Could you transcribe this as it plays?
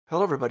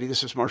Hello, everybody.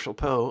 This is Marshall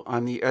Poe.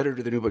 I'm the editor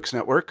of the New Books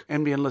Network.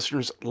 NBN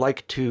listeners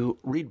like to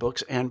read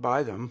books and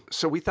buy them.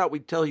 So we thought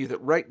we'd tell you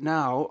that right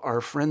now, our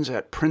friends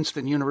at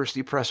Princeton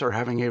University Press are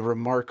having a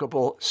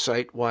remarkable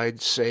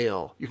site-wide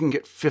sale. You can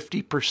get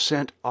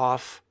 50%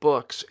 off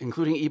books,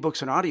 including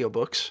ebooks and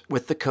audiobooks,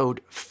 with the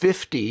code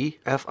 50,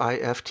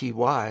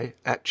 F-I-F-T-Y,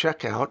 at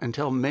checkout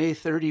until May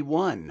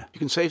 31. You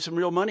can save some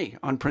real money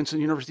on Princeton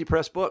University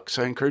Press books.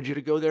 I encourage you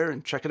to go there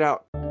and check it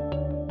out.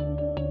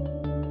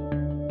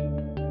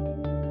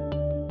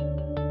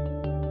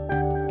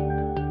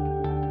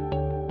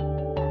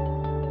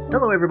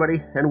 Hello, everybody,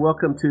 and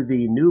welcome to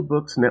the New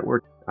Books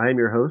Network. I am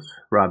your host,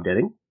 Rob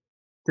Denning.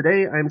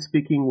 Today, I'm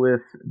speaking with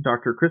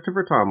Dr.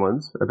 Christopher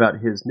Tomlins about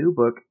his new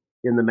book,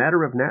 In the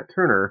Matter of Nat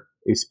Turner,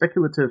 A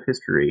Speculative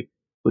History,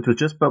 which was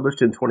just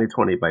published in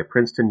 2020 by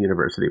Princeton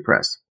University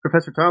Press.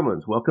 Professor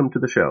Tomlins, welcome to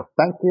the show.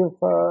 Thank you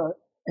for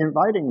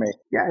inviting me.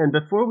 Yeah, and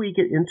before we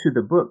get into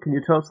the book, can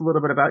you tell us a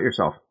little bit about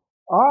yourself?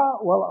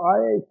 Well,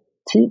 I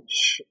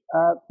teach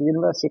at the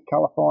University of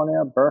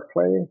California,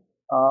 Berkeley.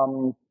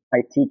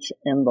 I teach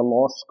in the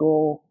law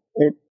school.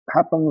 It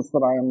happens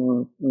that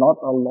I'm not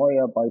a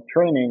lawyer by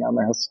training. I'm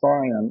a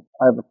historian.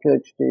 I have a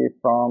PhD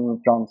from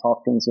Johns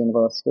Hopkins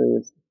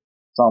University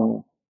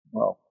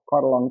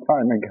quite a long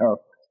time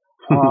ago.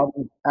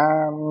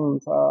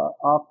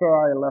 After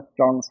I left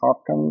Johns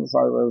Hopkins,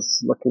 I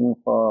was looking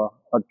for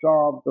a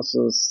job. This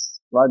was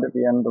right at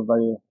the end of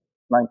the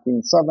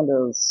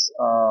 1970s,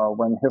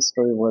 when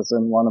history was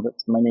in one of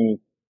its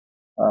many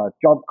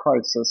job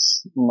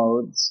crisis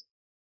modes.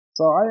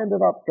 So I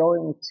ended up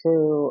going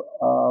to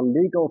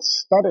legal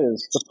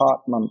studies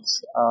department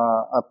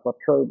at La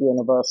Trobe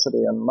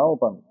University in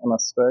Melbourne, in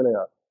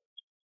Australia,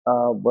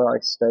 where I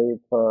stayed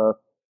for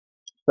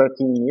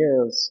 13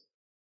 years.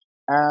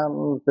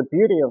 And the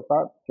beauty of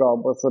that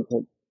job was that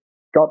it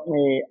got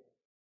me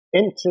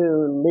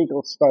into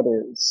legal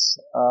studies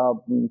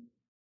and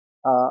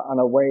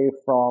away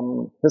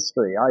from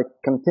history. I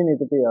continued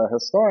to be a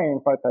historian.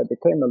 In fact, I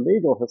became a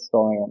legal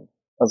historian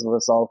as a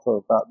result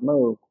of that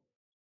move.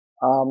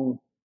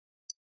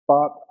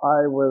 But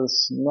I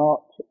was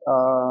not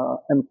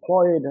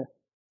employed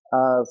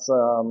as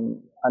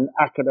an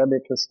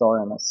academic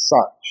historian as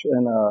such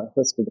in a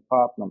history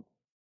department.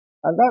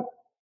 And that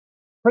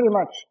pretty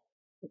much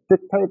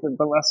dictated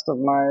the rest of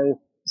my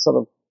sort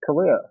of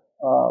career.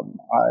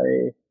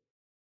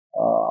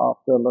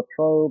 After La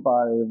Trobe,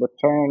 I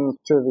returned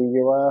to the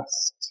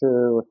U.S.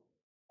 to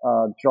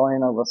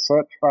join a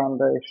research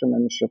foundation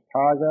in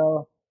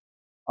Chicago,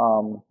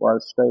 where I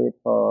stayed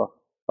for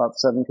about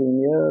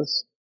 17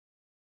 years.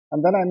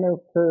 And then I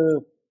moved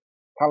to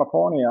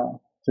California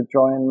to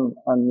join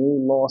a new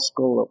law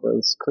school that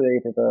was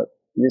created at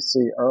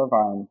UC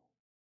Irvine.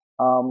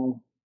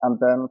 And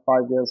then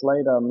 5 years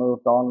later,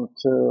 moved on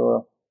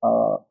to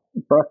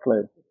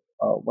Berkeley,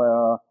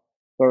 where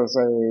there's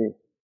a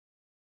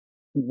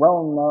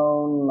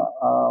well-known,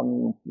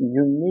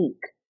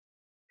 unique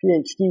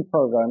PhD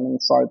program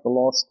inside the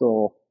law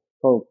school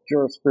called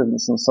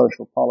Jurisprudence and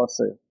Social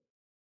Policy.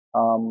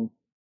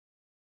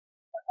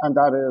 And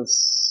that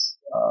is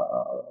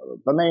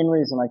the main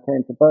reason I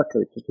came to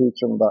Berkeley, to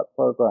teach in that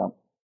program.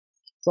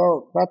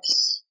 So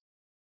that's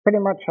pretty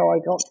much how I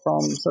got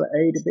from sort of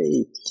A to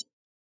B.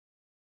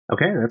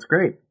 Okay, that's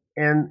great.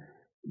 And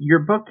your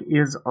book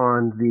is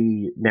on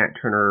the Nat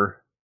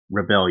Turner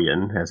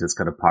Rebellion, as it's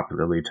kind of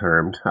popularly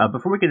termed.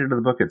 Before we get into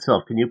the book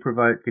itself, can you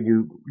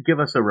give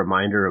us a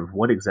reminder of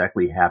what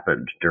exactly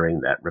happened during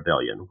that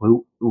rebellion?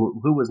 Who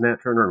was Nat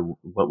Turner, and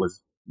what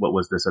was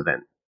this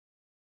event?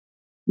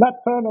 Nat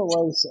Turner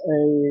was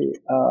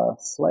a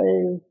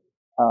slave.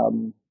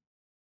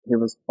 He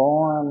was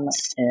born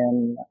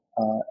in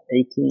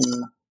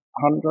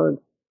 1800,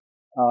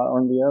 or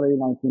in the early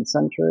 19th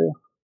century.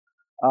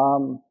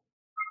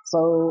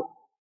 So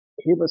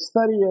he was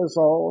 30 years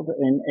old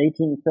in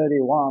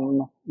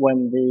 1831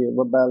 when the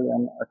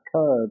rebellion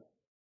occurred.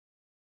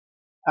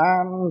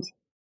 And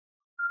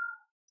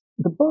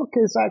the book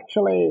is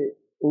actually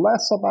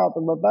less about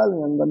the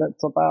rebellion than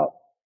it's about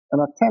an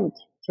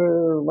attempt to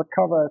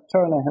recover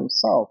Turner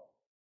himself.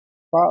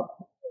 But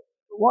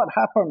what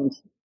happened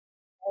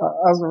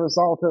as a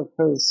result of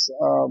his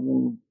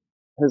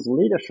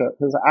leadership,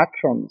 his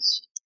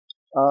actions,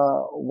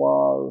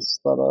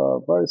 was that a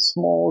very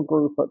small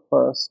group at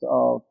first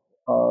of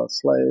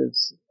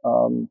slaves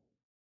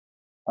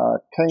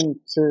came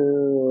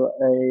to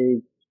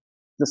a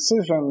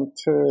decision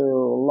to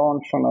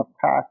launch an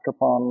attack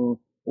upon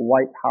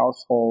white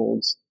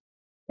households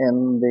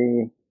in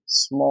the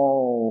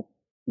small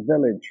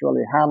village,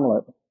 really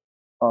hamlet,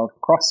 of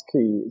Cross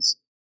Keys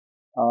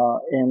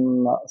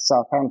in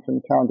Southampton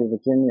County,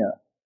 Virginia.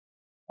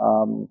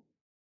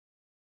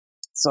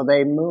 So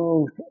they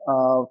moved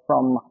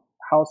from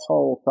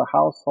household to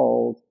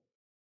household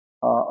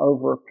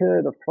over a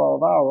period of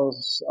 12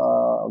 hours,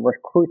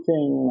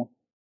 recruiting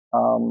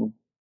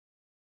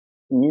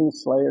new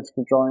slaves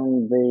to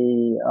join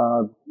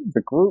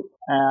the group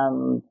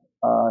and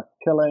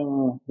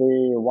killing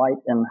the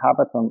white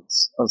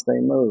inhabitants as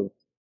they moved.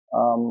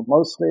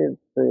 Mostly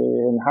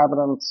the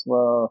inhabitants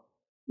were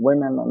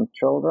women and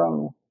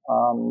children.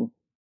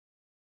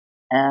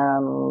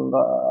 And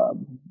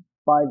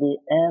by the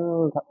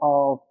end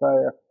of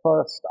the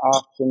first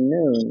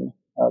afternoon,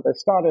 they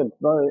started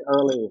very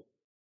early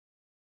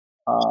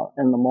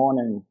in the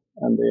morning,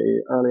 in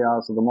the early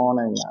hours of the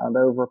morning, and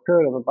over a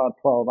period of about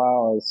 12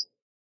 hours,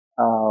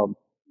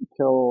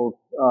 killed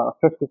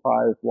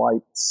 55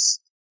 whites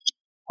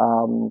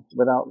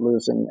without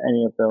losing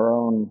any of their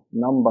own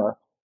number.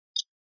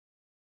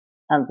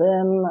 And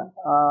then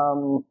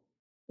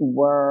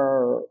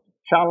were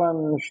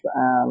challenged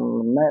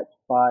and met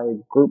by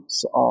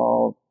groups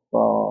of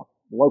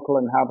local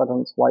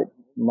inhabitants, white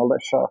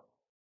militia.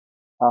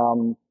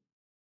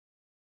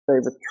 They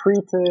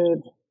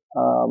retreated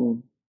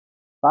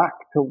back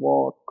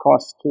toward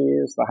Cross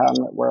Keys, the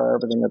hamlet where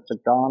everything had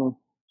begun,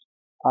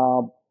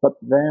 but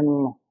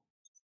then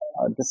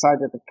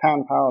decided to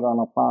camp out on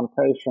a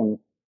plantation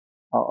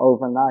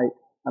overnight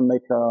and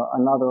make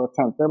another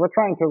attempt. They were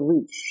trying to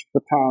reach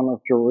the town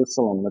of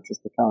Jerusalem, which is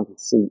the county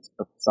seat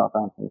of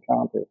Southampton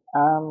County.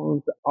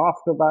 And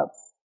after that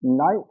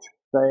night,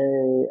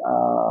 they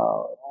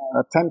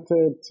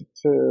attempted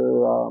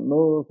to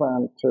move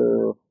and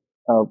to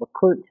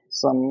recruit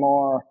some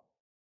more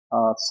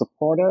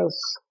supporters.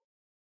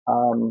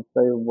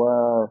 They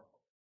were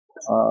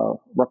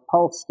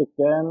repulsed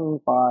again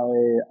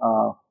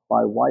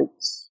by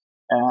whites,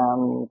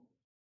 and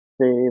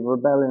the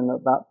rebellion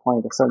at that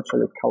point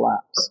essentially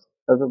collapsed.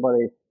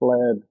 Everybody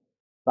fled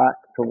back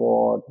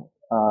toward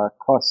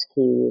Cross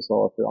Keys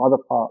or to other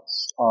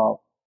parts of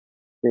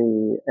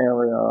the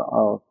area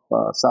of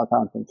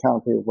Southampton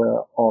County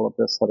where all of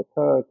this had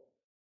occurred,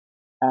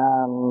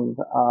 and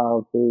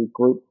the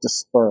group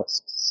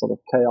dispersed sort of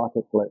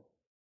chaotically.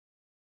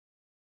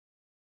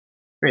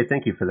 Great,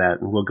 thank you for that.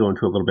 And we'll go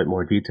into a little bit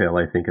more detail,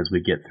 I think, as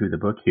we get through the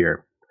book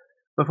here.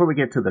 Before we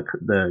get to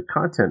the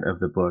content of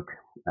the book,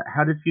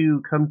 how did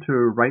you come to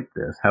write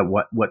this?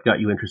 What got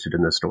you interested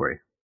in this story?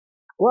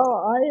 Well,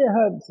 I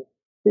had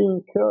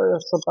been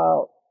curious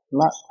about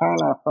Nat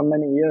Turner for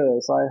many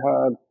years. I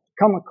had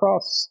come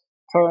across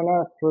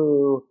Turner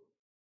through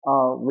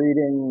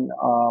reading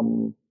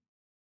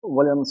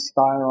William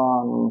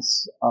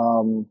Styron's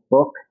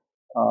book,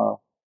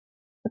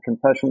 The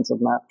Confessions of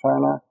Nat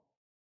Turner.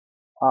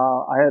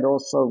 I had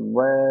also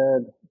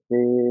read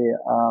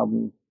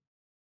the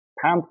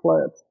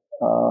pamphlet,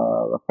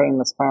 the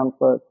famous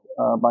pamphlet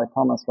by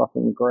Thomas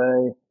Ruffin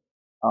Gray,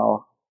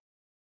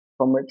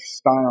 from which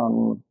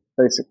Styron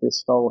basically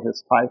stole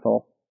his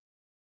title.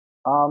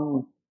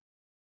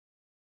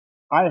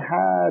 I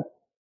had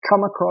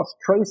come across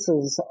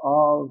traces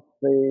of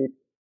the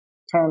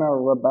Turner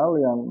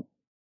Rebellion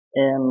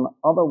in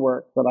other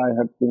work that I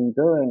had been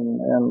doing,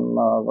 in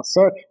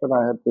research that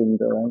I had been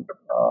doing,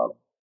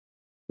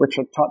 which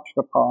had touched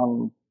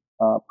upon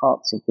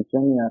parts of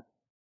Virginia.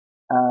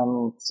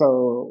 And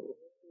so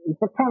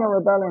the Turner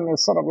Rebellion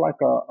is sort of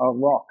like a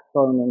rock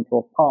thrown into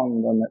a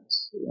pond, and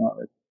it's,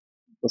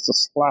 there's a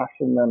splash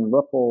and then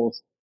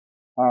ripples,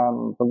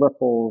 and the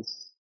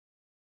ripples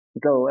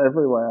go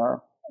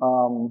everywhere.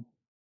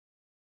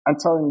 And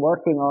so in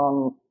working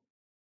on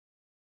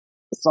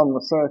some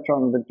research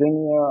on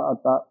Virginia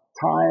at that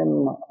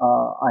time,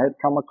 I had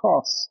come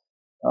across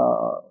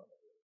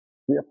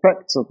the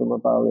effects of the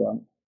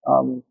rebellion.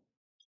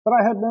 But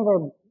I had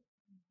never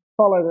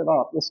followed it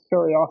up. This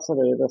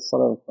curiosity, this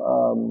sort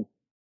of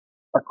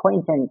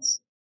acquaintance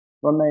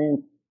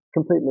remained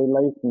completely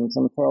latent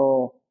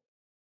until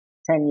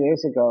 10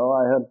 years ago.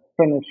 I had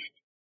finished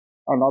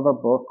another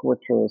book,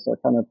 which was a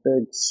kind of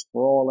big,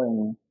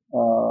 sprawling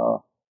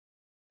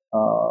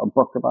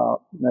book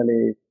about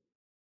nearly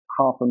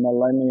half a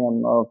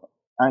millennium of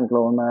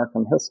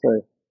Anglo-American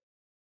history.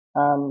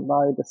 And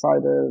I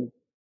decided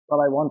that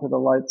I wanted to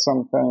write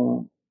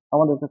something, I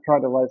wanted to try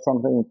to write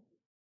something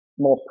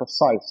more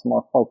precise,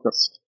 more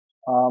focused.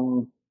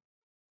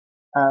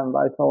 And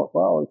I thought,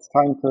 well, it's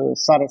time to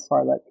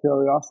satisfy that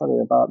curiosity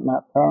about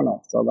Nat Turner.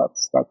 So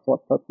that's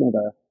what took me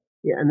there.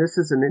 Yeah, and this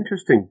is an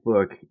interesting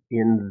book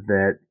in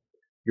that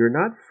you're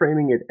not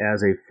framing it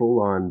as a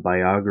full-on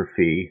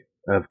biography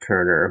of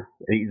Turner.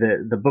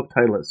 The book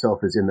title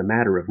itself is In the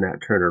Matter of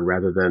Nat Turner,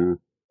 rather than,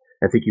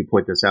 I think you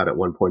point this out at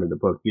one point in the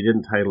book, you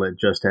didn't title it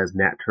just as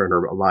Nat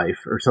Turner, A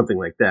Life, or something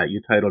like that.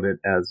 You titled it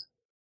as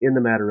In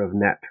the Matter of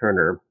Nat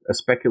Turner, A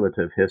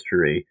Speculative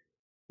History.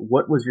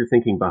 What was your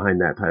thinking behind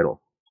that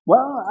title?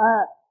 Well,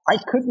 I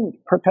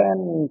couldn't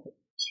pretend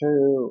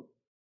to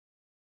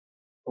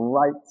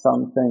write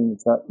something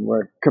that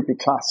could be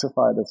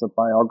classified as a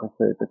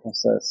biography,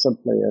 because there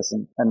simply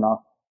isn't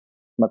enough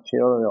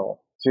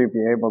material to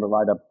be able to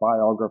write a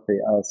biography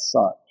as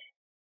such.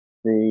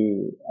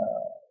 The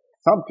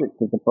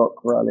subject of the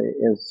book really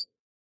is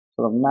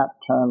sort of Nat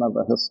Turner,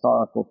 the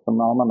historical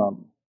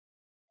phenomenon,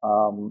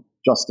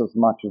 just as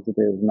much as it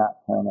is Nat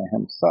Turner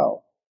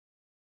himself.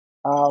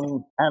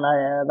 And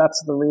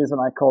that's the reason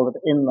I called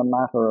it In the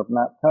Matter of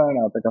Nat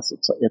Turner, because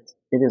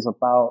it is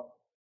about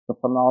the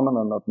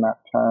phenomenon of Nat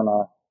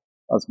Turner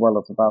as well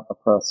as about the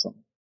person.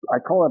 I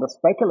call it a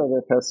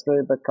speculative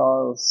history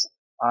because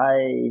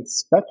I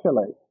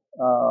speculate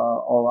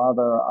or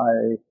rather,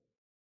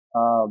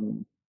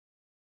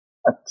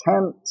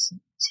 attempt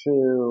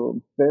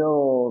to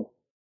build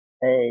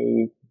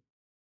an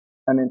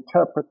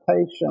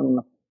interpretation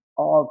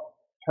of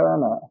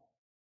Turner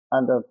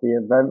and of the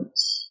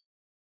events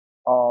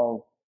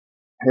of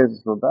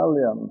his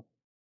rebellion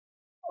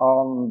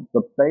on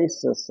the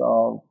basis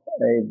of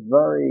a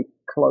very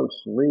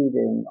close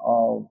reading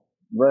of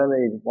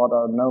really what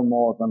are no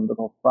more than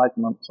little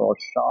fragments or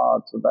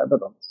shards of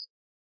evidence.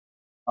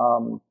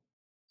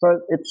 So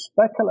it's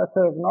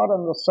speculative, not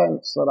in the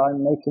sense that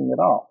I'm making it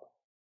up.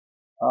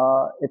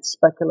 It's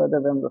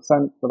speculative in the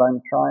sense that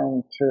I'm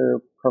trying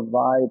to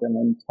provide an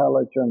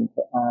intelligent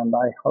and,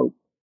 I hope,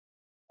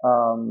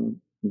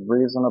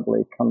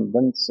 reasonably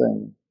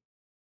convincing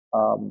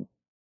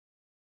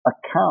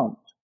account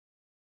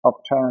of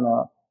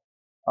Turner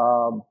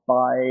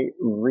by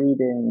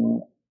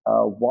reading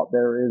what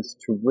there is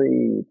to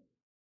read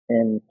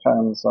in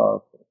terms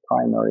of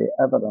primary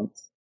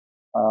evidence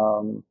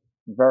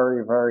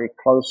very, very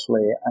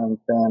closely, and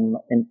then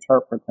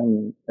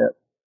interpreting it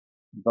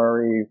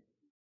very,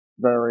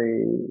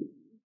 very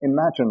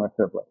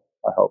imaginatively,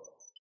 I hope.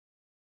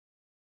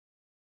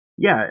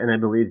 Yeah, and I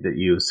believe that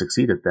you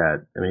succeed at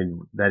that. I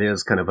mean, that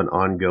is kind of an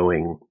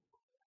ongoing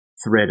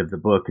thread of the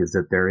book, is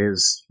that there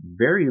is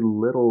very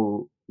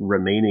little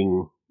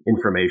remaining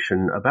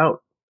information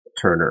about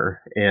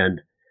Turner.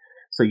 And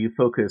so you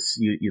focus,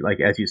 you like,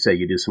 as you say,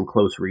 you do some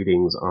close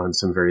readings on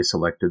some very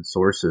selected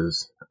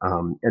sources.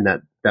 And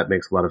that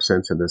makes a lot of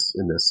sense in this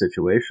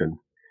situation.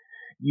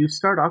 You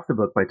start off the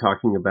book by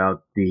talking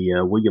about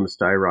the William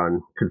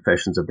Styron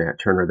Confessions of Nat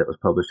Turner that was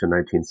published in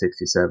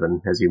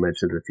 1967, as you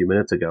mentioned a few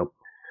minutes ago.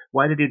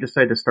 Why did you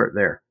decide to start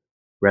there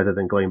rather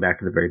than going back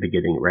to the very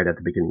beginning, right at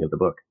the beginning of the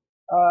book?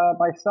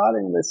 By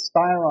starting with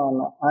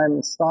Styron,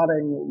 I'm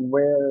starting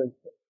with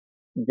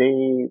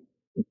the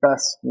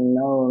best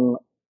known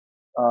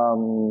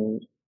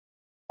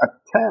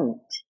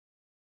attempt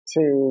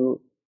to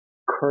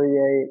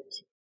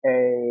create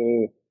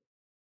an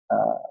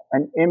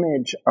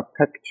image, a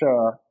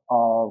picture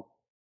of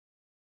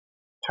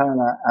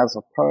Turner as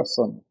a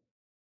person.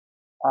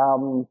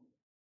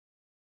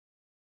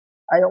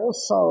 I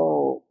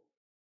also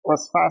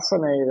was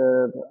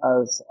fascinated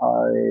as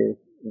I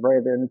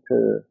read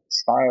into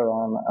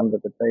Styron and the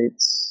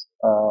debates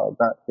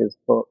that his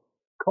book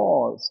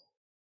caused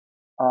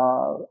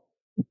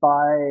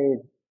by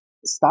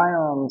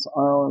Styron's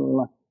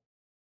own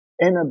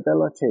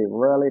inability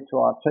really to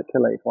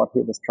articulate what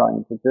he was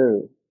trying to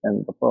do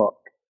in the book.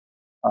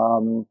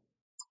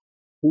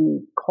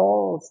 He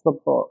calls the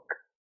book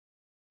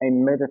a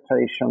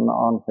meditation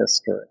on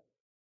history.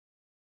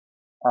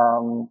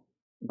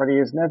 But he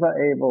is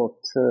never able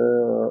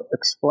to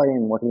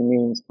explain what he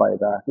means by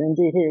that. And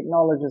indeed, he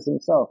acknowledges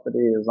himself that he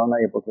is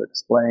unable to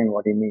explain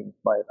what he means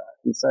by that.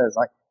 He says,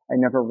 I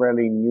never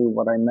really knew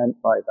what I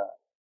meant by that.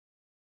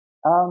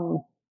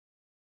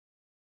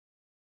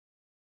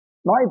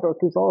 My book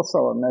is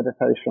also a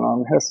meditation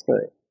on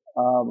history.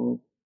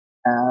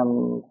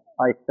 And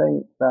I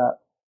think that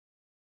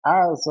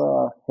as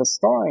a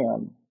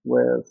historian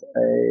with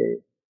a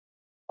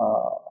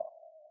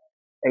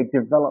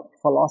developed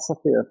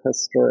philosophy of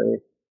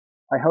history,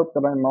 I hope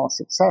that I'm more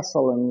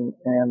successful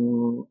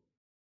in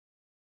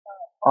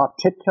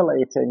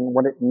articulating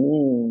what it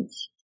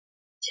means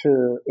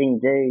to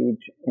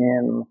engage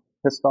in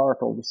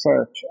historical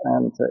research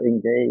and to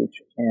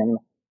engage in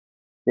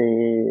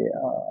the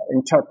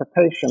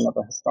interpretation of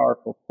a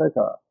historical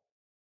figure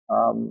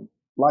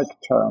like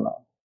Turner.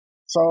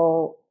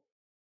 So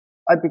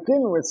I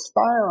begin with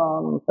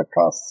Styron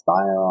because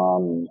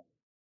Styron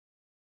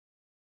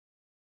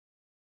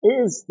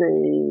is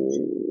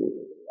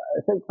I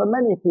think for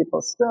many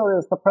people still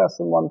is the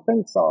person one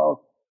thinks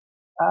of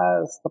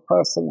as the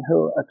person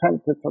who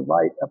attempted to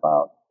write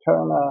about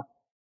Turner,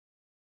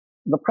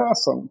 the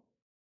person.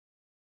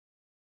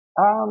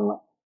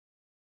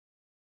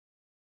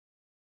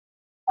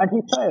 And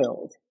he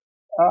failed,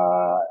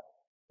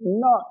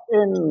 not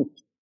in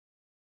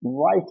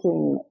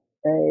writing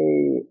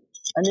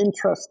an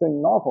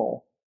interesting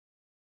novel,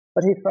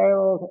 but he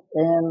failed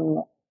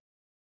in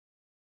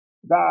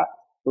that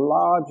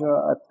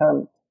larger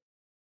attempt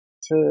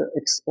to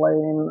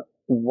explain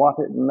what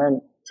it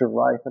meant to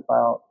write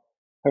about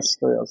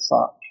history as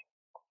such.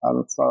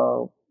 And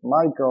so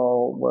my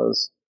goal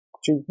was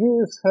to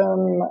use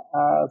him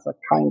as a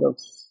kind of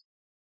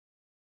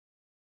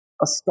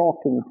a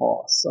stalking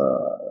horse,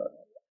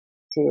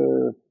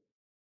 to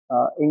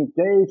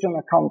engage in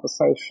a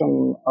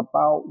conversation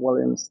about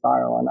William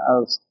Styron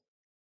as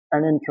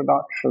an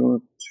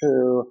introduction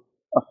to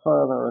a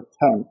further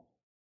attempt,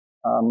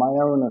 my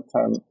own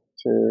attempt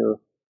to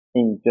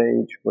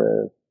engage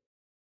with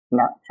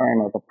Nat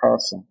Turner, the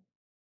person.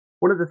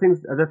 One of the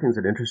other things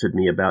that interested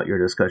me about your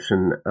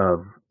discussion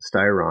of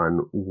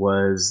Styron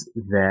was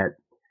that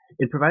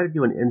it provided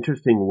you an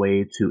interesting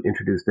way to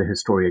introduce the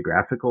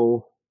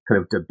historiographical kind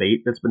of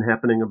debate that's been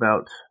happening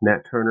about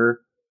Nat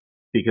Turner,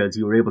 because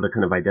you were able to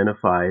kind of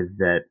identify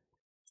that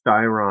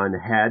Styron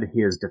had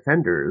his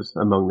defenders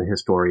among the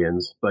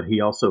historians, but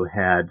he also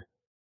had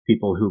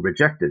people who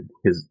rejected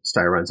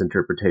Styron's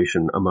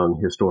interpretation among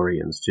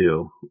historians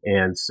too.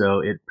 And so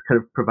it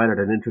kind of provided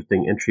an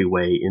interesting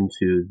entryway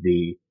into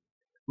the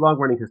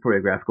long-running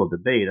historiographical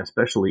debate,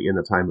 especially in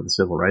the time of the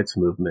civil rights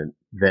movement,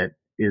 that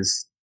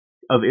is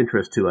of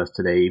interest to us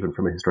today, even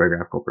from a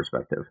historiographical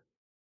perspective.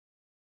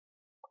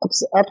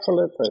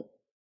 Absolutely.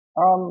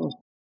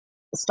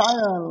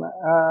 Styron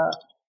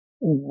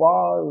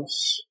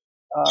was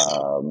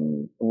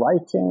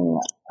writing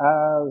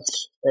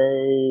as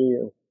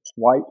a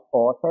white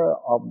author,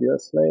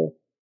 obviously,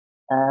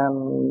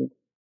 and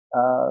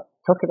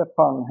took it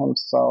upon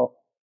himself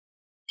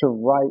to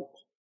write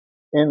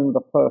in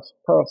the first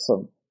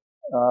person.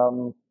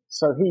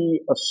 So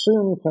he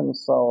assumed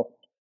himself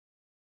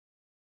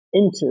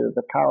into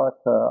the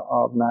character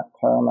of Nat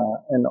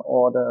Turner in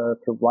order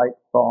to write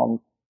from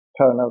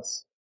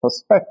Turner's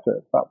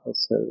perspective. That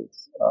was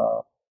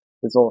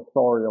his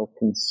authorial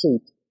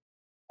conceit.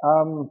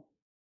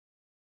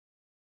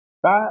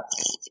 That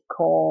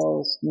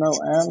caused no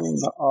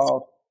end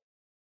of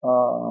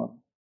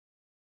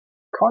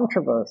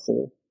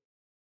controversy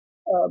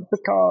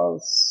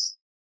because,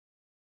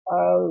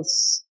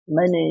 as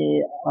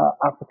many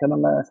African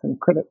American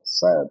critics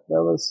said,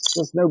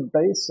 there's no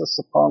basis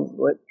upon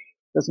which,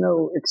 there's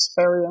no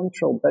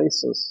experiential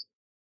basis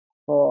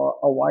for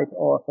a white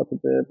author to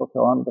be able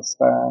to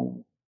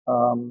understand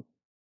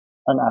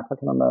an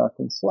African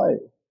American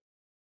slave.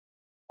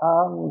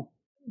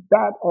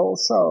 That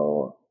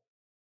also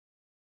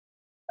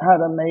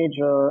had a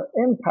major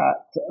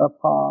impact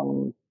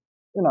upon,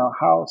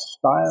 how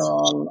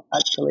Styron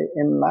actually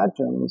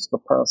imagines the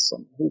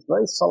person. He's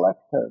very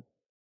selective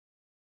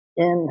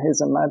in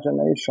his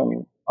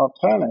imagination of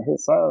Turner. He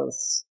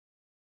says,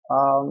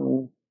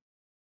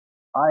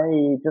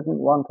 I didn't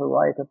want to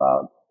write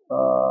about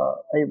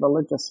a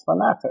religious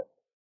fanatic.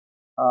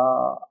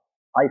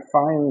 I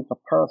find the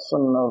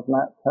person of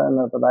Nat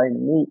Turner that I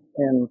meet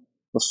in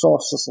the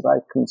sources that I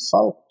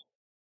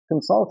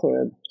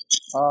consulted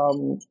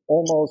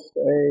almost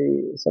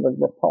a sort of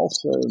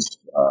repulsive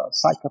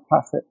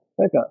psychopathic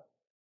figure.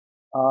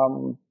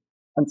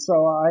 And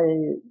so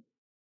I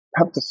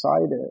have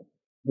decided,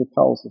 he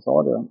tells his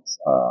audience,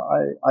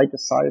 I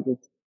decided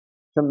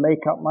to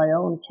make up my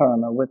own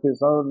Turner with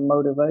his own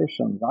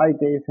motivations. I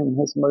gave him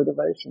his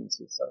motivations,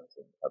 he says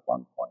at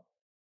one point.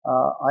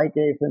 I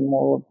gave him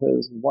all of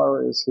his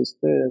worries, his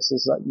fears,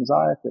 his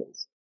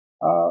anxieties,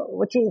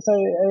 which is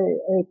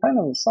a kind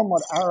of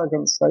somewhat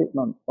arrogant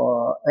statement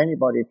for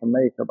anybody to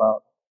make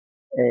about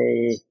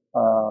a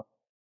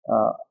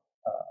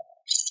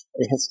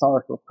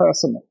historical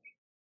personage.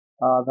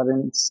 That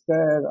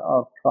instead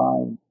of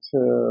trying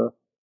to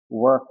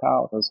work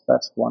out as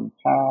best one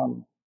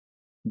can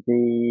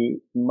the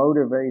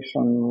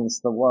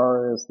motivations, the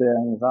worries, the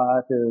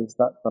anxieties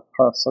that the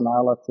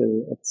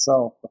personality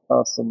itself, the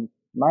person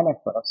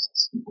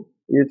manifests,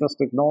 you just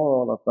ignore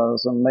all of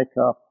those and make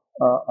up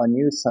a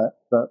new set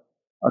that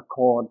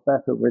accord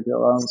better with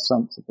your own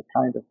sense of the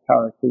kind of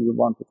character you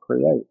want to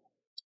create.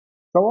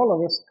 So all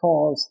of this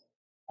caused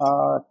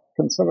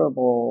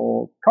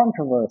considerable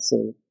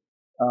controversy.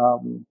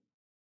 10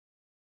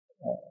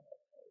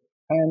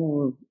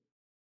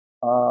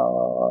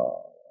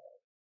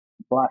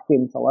 black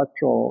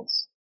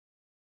intellectuals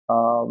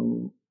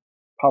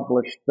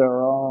published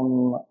their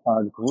own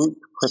group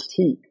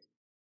critique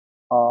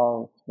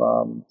of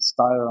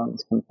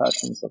Styron's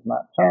Confessions of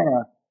Nat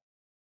Turner.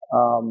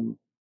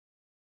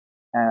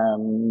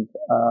 And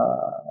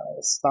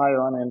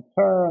Styron in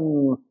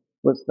turn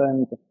was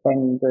then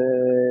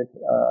defended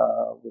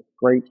with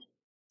great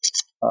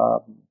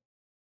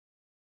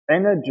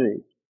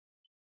energy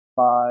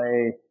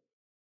by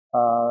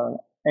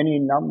any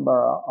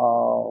number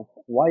of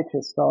white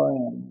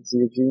historians,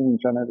 Eugene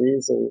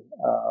Genovese,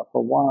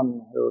 for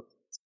one, who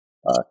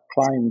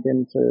climbed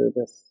into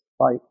this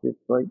fight with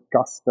great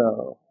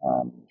gusto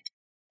and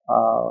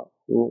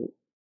who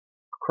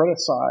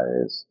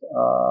criticized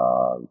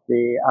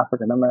the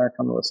African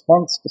American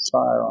response to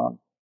Styron,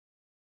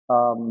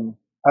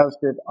 as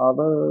did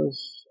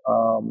others,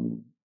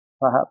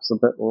 perhaps a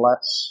bit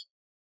less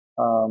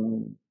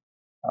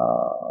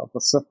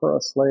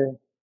vociferously.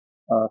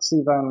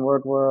 C. Van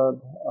Woodward,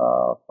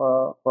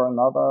 for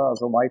another,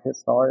 as a white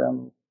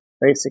historian,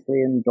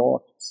 basically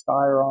endorsed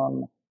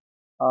Styron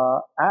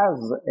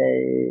as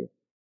a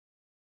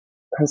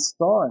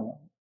historian.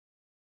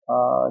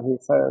 He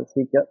says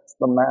he gets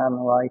the man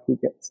right, he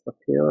gets the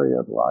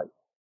period right.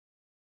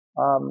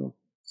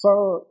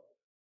 So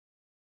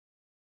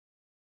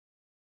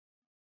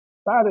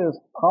that is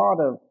part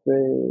of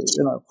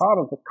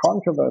the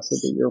controversy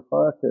that you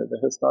refer to, the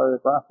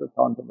historiographic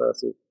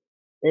controversy,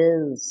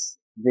 is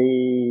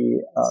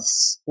the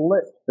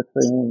split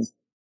between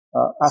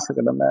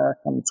African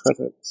American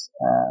critics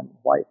and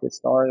white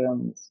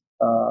historians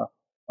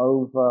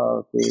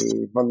over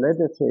the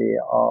validity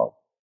of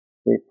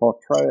the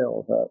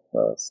portrayal that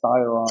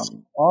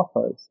Styron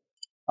offers.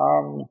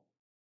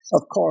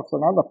 Of course,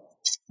 another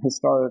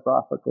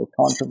historiographical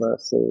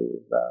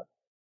controversy that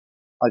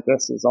I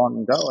guess is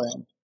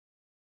ongoing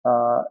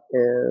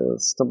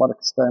is to what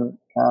extent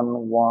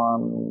can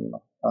one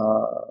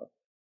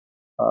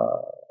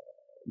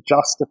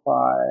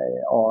justify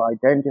or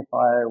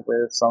identify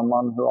with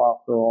someone who,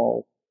 after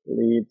all,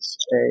 leads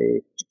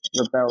a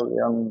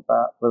rebellion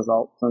that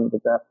results in the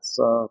deaths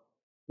of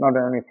not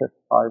only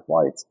 55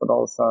 whites, but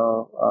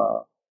also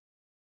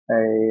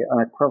an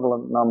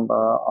equivalent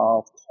number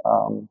of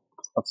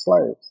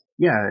slaves.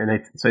 Yeah,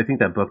 and so I think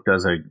that book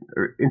does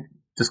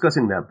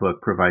discussing that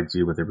book provides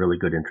you with a really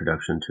good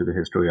introduction to the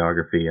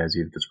historiography as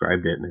you've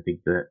described it, and I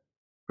think that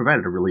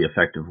provided a really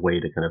effective way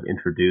to kind of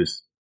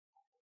introduce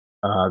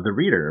the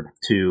reader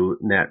to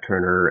Nat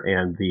Turner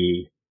and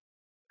the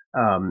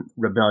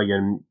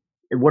rebellion.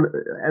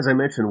 As I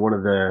mentioned, one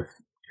of the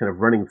kind of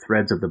running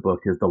threads of the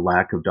book is the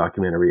lack of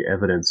documentary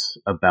evidence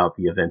about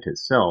the event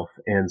itself,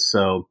 and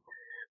so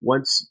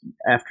once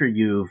after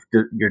your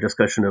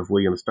discussion of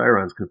William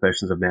Styron's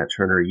Confessions of Nat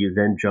Turner, you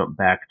then jump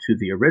back to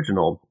the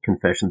original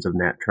Confessions of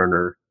Nat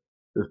Turner.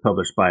 It was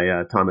published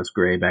by Thomas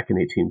Gray back in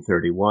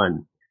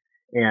 1831,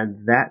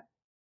 and that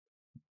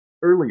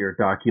earlier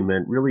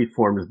document really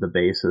forms the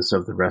basis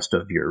of the rest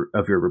of your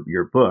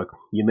book.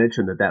 You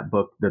mentioned that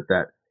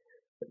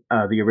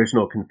the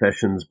original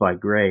Confessions by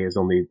Gray is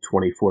only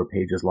 24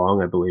 pages long,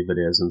 I believe it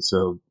is, and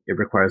so it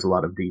requires a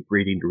lot of deep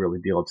reading to really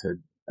be able to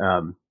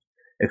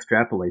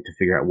extrapolate to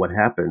figure out what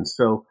happened.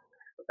 So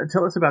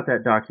tell us about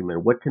that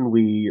document. What can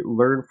we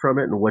learn from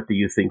it, and what do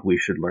you think we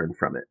should learn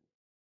from it?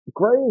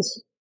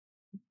 Gray's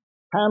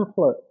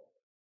pamphlet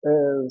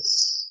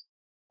is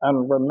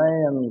and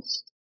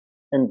remains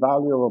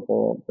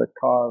invaluable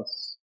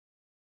because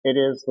it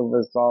is the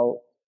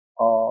result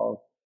of,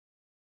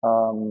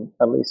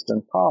 at least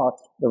in part,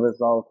 the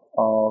result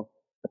of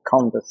a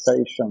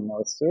conversation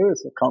or a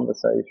series of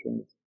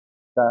conversations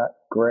that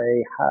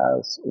Gray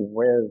has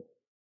with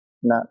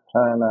Nat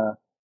Turner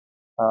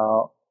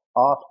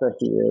after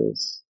he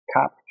is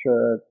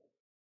captured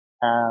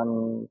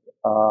and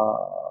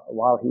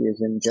while he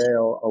is in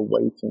jail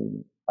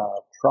awaiting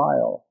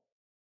trial.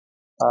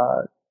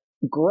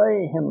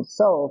 Gray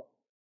himself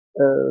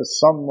is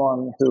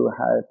someone who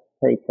had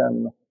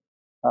taken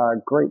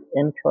great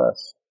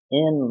interest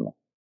in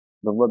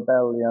the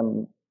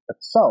rebellion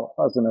itself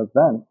as an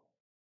event.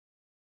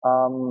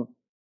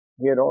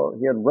 He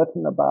had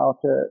written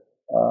about it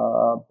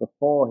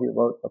before he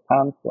wrote the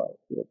pamphlet.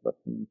 He had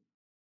written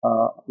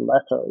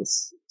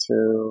letters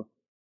to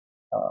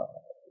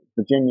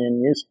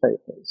Virginian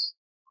newspapers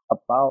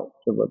about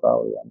the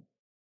rebellion.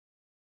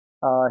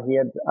 He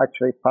had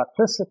actually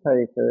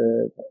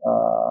participated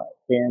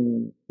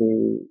in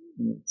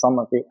some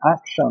of the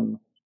action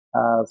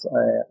as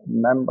a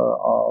member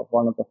of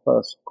one of the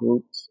first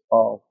groups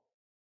of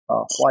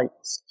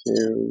whites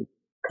to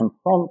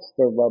confront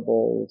the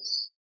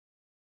rebels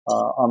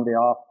on the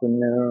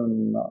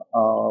afternoon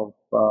of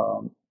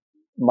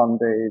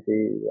Monday,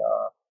 the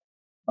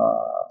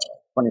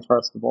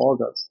 21st of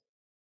August.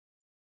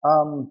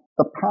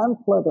 The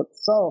pamphlet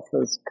itself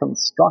is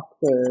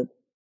constructed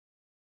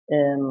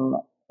in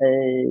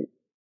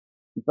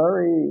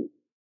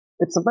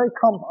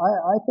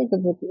I think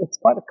it's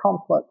quite a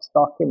complex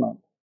document.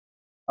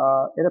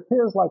 It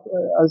appears like,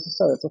 as you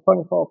say, it's a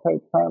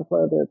 24-page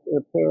pamphlet. It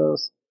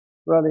appears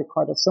really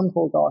quite a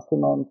simple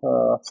document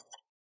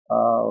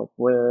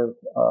with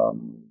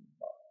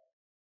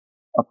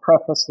a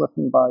preface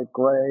written by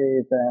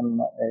Gray, then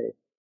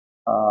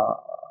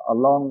a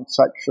long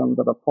section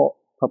that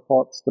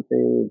purports to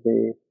be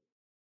the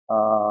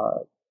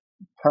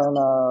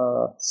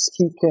Turner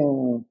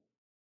speaking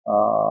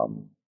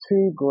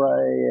to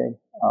Gray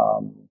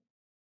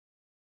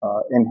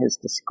in his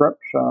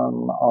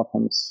description of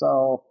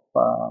himself,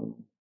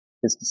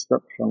 his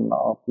description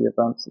of the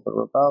events of the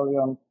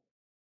rebellion,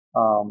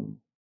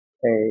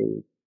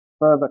 a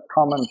further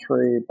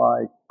commentary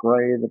by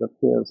Gray that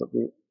appears at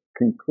the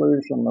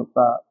conclusion of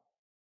that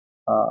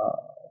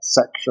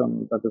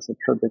section that is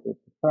attributed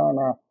to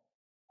Turner,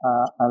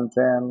 and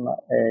then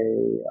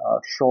a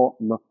short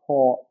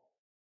report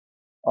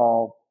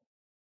of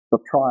the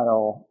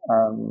trial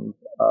and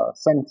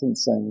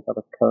sentencing that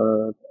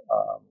occurred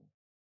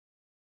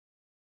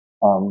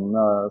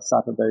on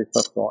Saturday,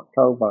 5th of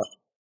October,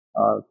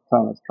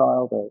 Turner's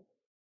trial date.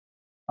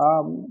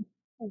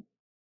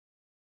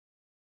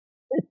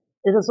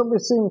 It has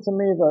always seemed to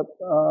me that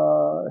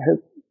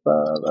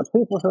the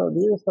people who have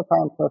used the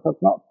pamphlet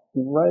have not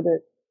read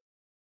it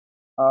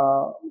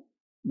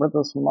with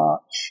as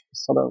much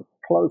sort of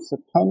close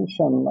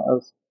attention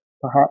as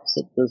perhaps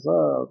it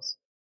deserves.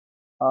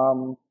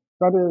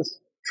 That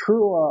is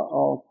truer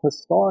of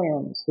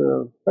historians who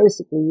have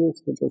basically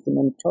used it as an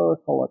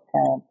empirical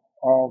account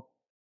of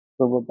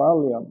the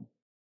rebellion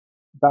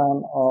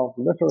than of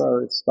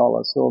literary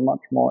scholars who are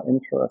much more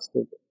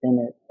interested in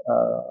it,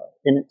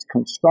 in its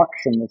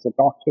construction as a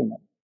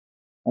document.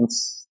 And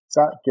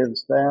that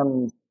gives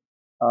them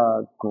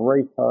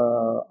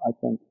greater, I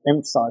think,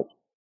 insight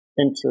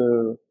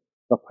into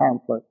the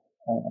pamphlet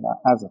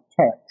as a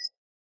text.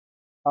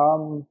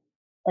 And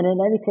in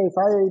any case,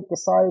 I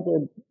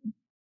decided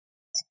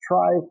to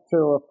try to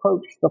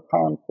approach the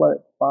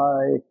pamphlet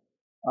by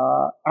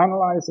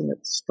analyzing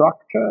its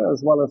structure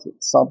as well as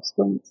its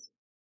substance.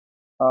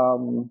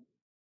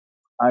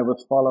 I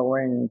was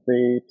following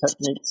the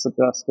techniques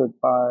suggested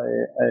by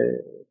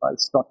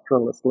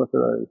structuralist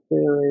literary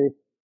theory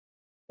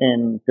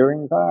in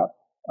doing that.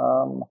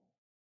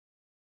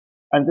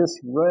 And this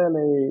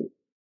really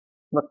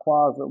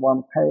requires that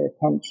one pay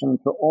attention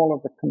to all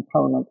of the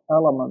component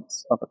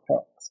elements of a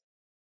text,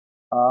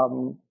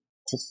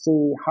 to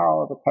see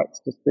how the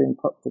text is being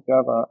put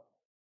together,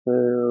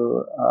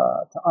 to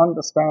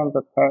understand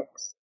the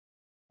text,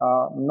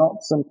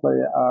 not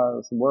simply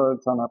as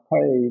words on a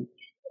page,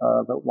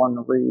 that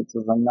one reads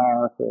as a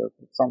narrative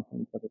of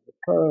something that has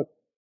occurred,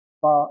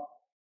 but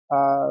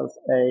as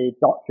a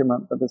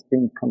document that has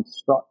been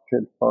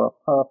constructed for a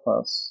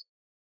purpose.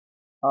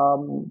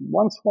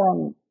 Once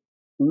one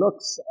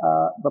looks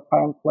at the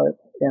pamphlet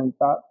in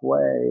that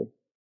way,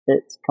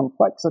 its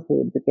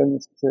complexity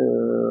begins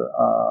to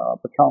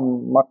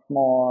become much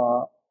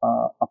more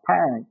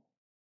apparent.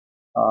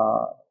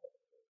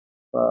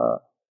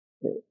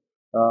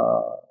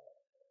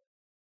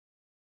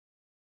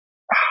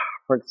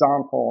 For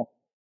example,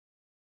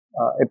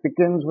 it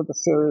begins with a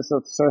series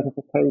of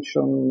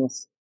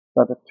certifications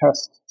that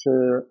attest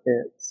to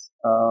its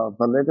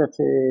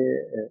validity,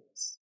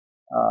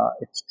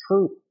 its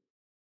truth,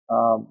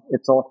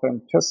 its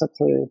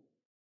authenticity.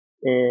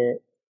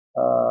 It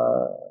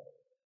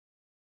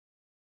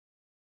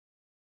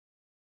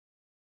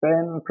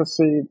then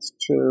proceeds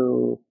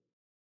to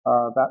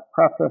that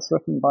preface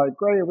written by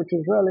Gray, which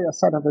is really a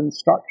set of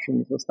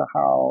instructions as to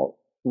how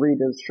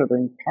readers should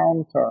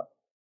encounter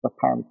the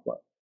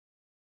pamphlet.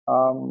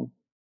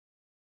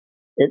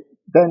 It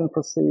then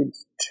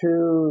proceeds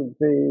to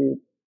the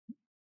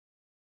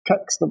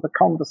text of the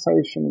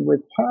conversation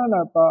with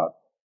Turner, but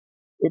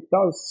it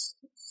does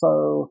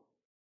so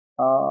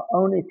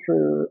only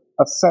through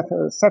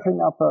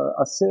setting up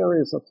a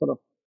series of sort of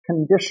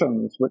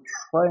conditions which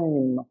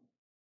frame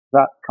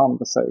that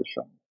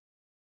conversation,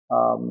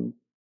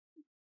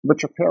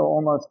 which appear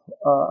almost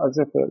as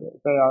if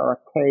they are a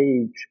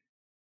cage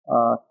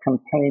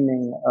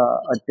containing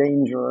a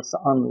dangerous,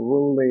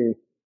 unruly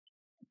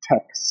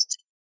text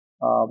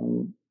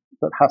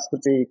that has to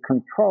be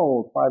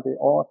controlled by the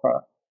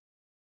author.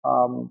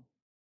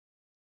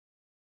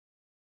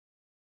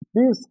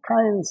 This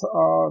kind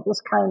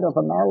of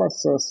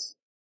analysis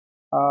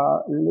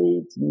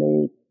leads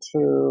me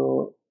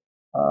to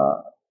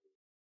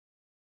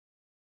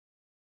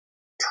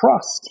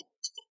trust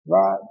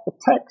that the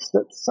text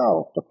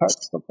itself, the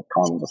text of the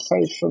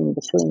conversation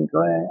between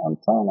Gray and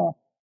Turner,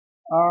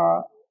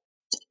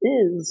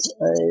 is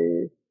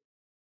a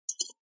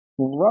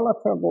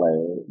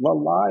relatively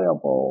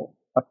reliable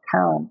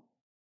account,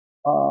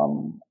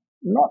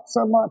 not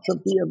so much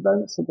of the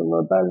events of the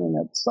rebellion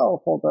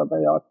itself, although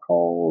they are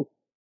told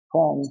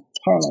from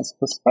Turner's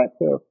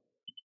perspective,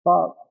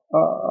 but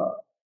a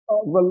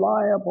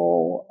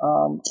reliable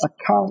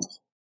account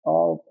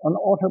of an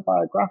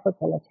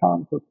autobiographical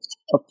account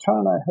of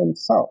Turner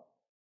himself.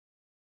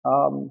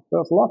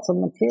 There's lots of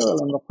material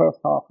in the first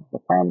half of the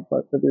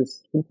pamphlet that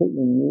is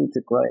completely new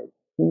to Gray.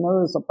 He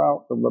knows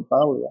about the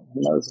rebellion.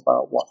 He knows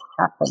about what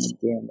happened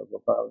during the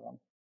rebellion.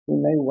 He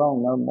may well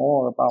know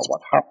more about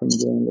what happened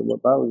during the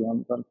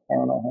rebellion than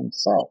Turner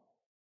himself.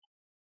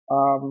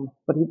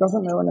 But he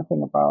doesn't know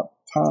anything about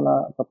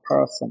Turner the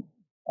person.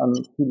 And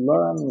he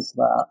learns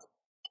that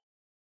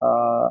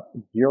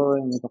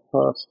during the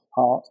first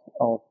part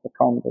of the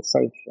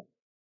conversation.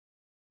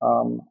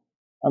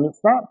 And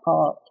it's that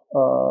part,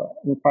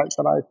 in fact,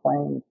 that I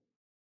find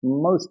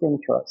most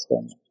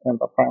interesting in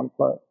the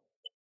pamphlet.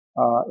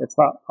 It's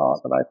that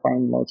part that I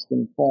find most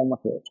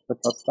informative,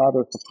 because that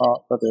is the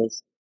part that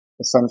is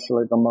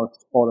essentially the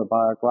most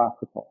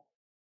autobiographical.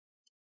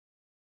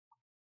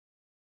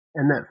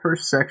 And that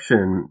first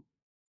section,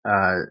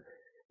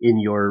 in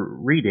your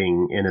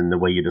reading and in the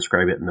way you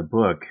describe it in the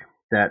book,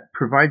 that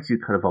provides you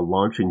kind of a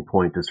launching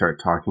point to start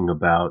talking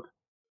about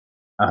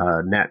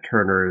Nat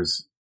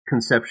Turner's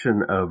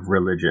conception of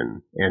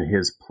religion and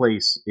his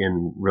place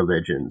in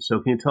religion. So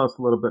can you tell us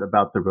a little bit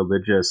about the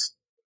religious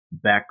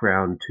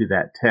background to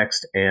that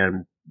text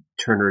and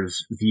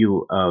Turner's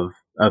view of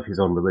his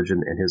own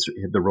religion and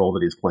the role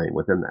that he's playing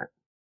within that?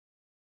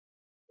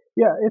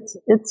 Yeah,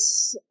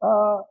 it's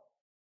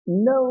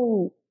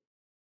no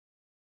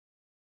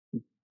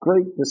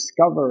great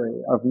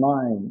discovery of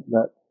mine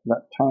that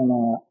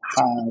Turner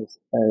has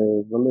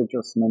a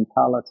religious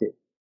mentality.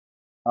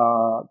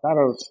 That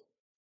has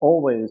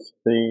always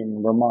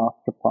been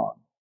remarked upon.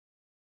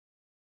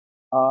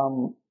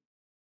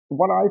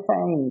 What I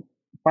found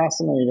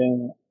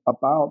fascinating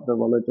about the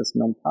religious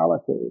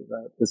mentality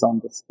that is on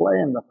display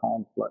in the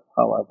pamphlet,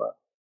 however,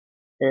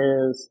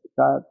 is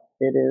that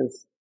it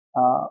is,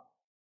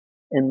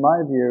 in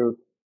my view,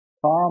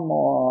 far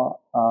more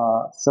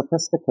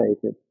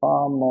sophisticated,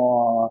 far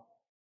more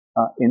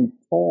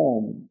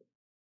informed,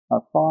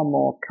 far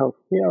more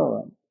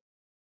coherent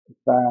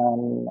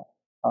than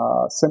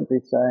simply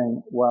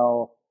saying,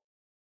 well,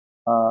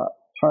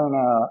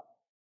 Turner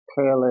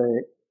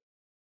clearly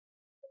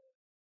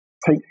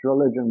takes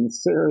religion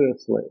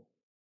seriously.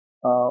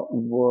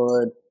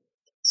 would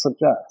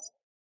suggest.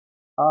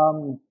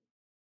 By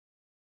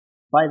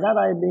that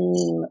I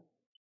mean,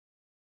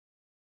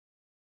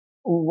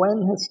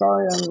 when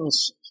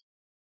historians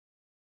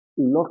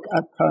look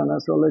at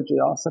Turner's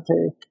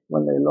religiosity,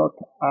 when they look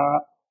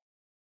at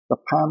the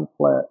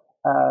pamphlet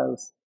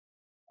as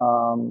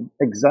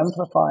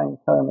exemplifying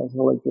Turner's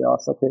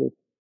religiosity,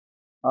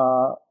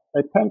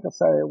 they tend to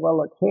say, well,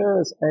 look, here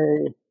is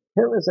a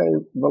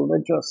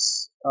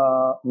religious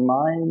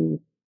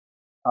mind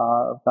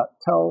that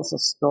tells a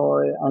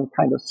story and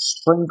kind of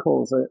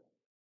sprinkles it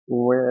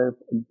with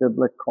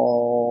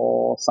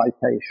biblical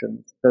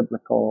citations,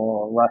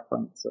 biblical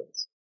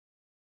references.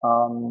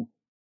 And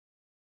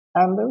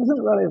there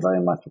isn't really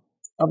very much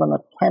of an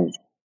attempt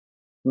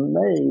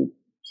made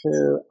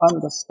to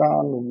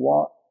understand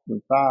what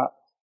that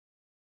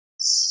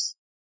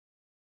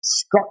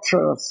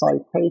structure of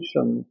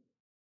citation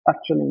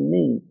actually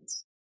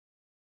means.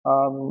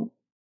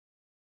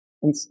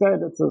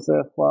 Instead, it's as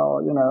if,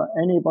 well,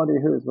 anybody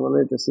who is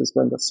religious is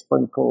going to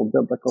sprinkle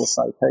biblical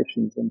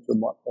citations into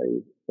what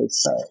they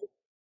say.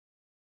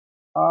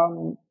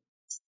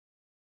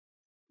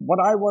 What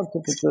I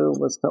wanted to do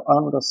was to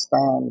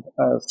understand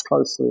as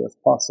closely as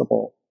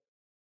possible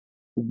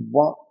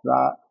what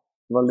that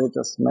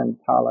religious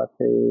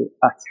mentality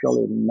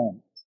actually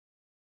meant.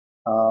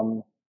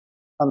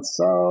 And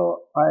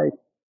so I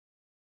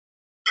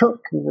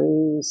took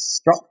the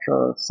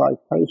structure of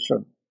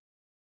citation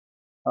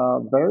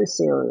very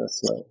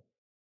seriously.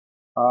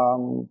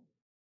 And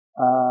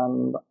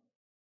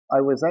I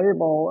was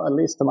able, at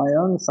least to my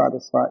own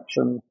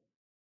satisfaction,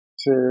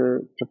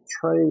 to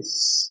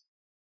trace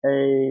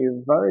a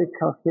very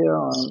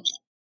coherent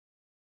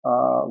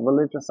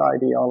religious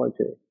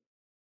ideology,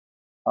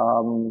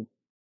 an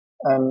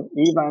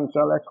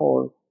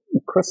evangelical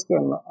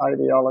Christian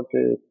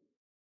ideology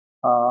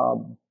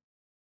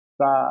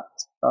that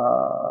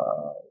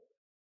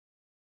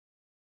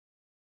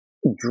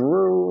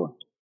drew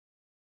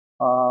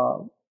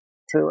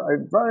to a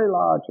very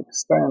large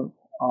extent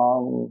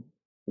on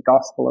the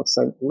Gospel of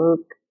St.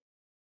 Luke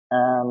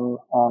and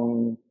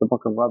on the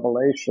Book of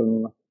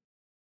Revelation,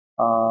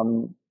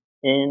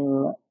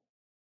 in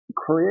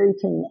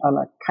creating an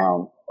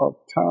account of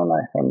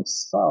Turner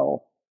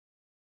himself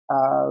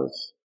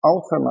as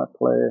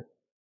ultimately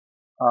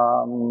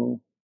the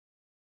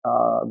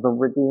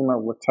Redeemer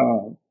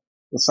return,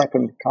 the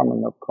second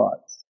coming of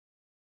Christ.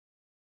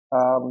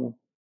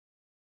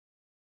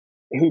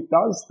 He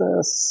does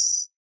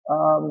this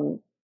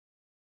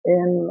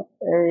in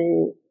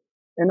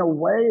a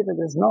way that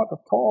is not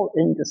at all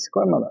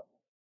indiscriminate.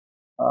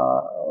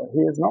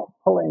 He is not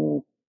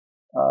pulling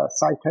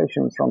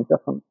citations from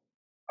different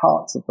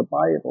parts of the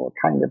Bible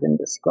kind of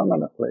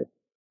indiscriminately.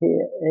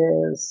 He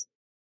is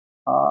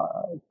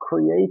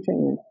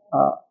creating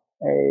a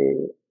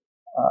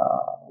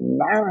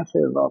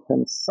narrative of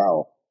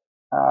himself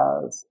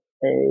as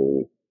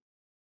a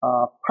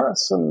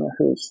person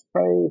whose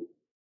faith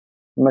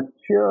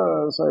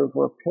matures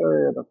over a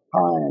period of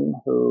time,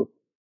 who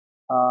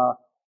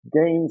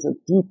gains a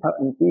deeper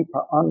and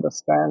deeper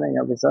understanding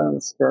of his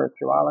own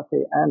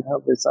spirituality and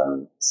of his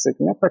own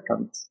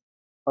significance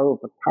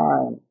over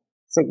time,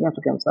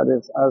 significance that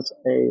is as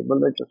a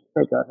religious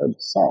figure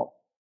himself,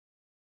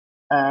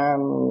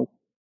 and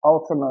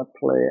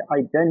ultimately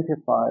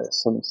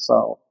identifies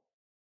himself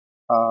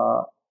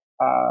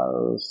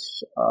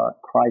as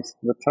Christ's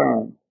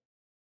return.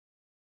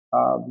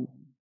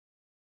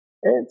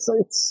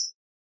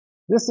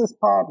 This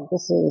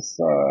is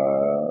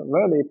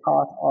really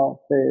part of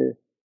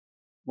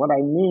what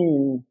I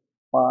mean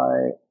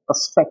by a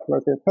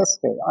speculative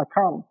history. I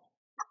can't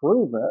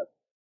prove it.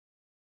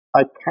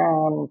 I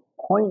can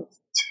point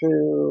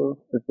to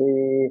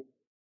the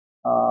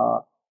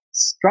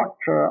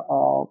structure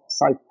of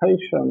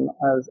citation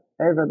as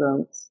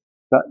evidence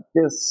that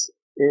this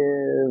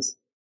is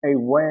a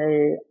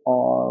way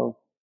of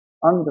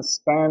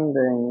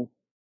understanding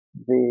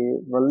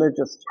the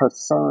religious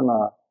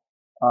persona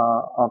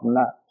of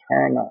Nat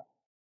Turner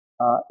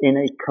in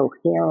a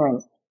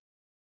coherent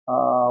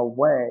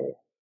way,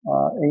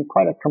 in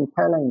quite a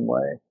compelling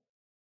way.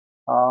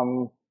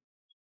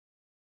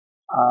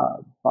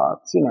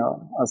 But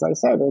as I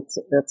said, it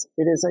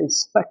is a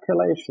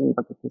speculation,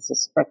 but it is a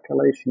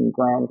speculation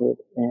grounded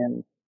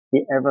in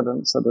the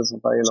evidence that is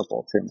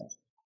available to me.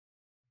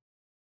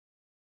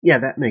 Yeah,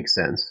 that makes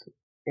sense.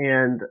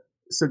 And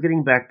so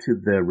getting back to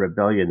the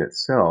rebellion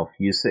itself,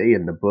 you say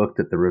in the book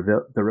that the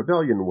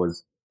rebellion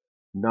was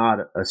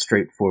not a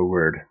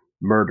straightforward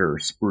murder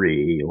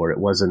spree, or it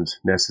wasn't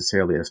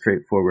necessarily a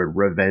straightforward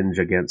revenge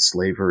against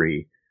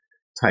slavery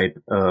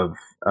type of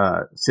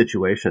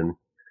situation.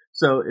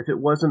 So if it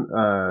wasn't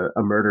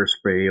a murder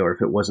spree, or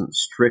if it wasn't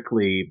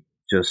strictly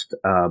just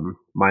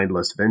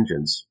mindless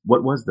vengeance,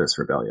 what was this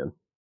rebellion?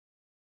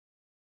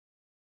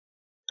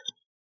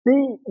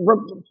 The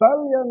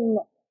rebellion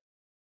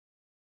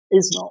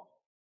is not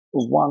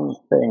one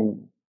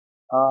thing.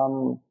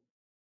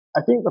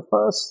 I think the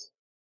first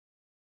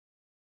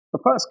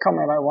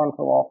comment I want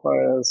to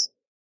offer is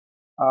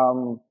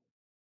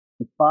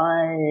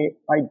by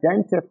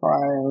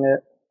identifying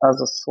it as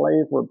a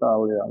slave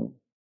rebellion,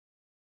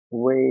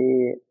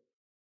 we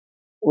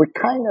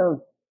kind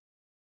of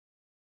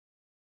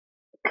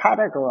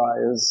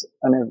categorize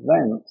an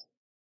event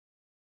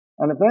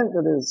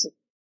that is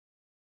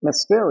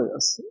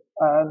mysterious,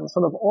 and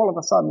sort of all of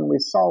a sudden we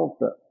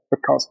solved it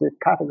because we've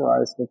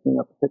categorized it in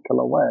a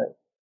particular way.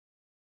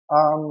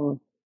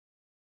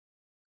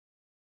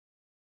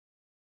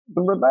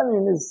 The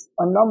rebellion is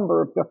a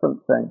number of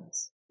different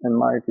things, in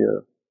my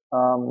view.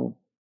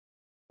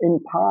 In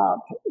part,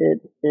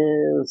 it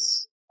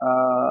is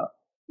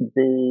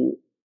the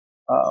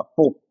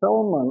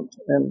fulfillment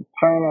in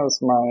Turner's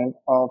mind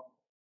of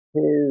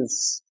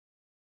his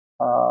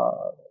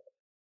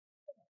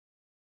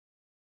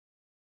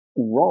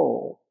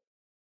role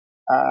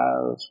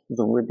as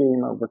the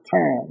Redeemer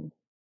returned.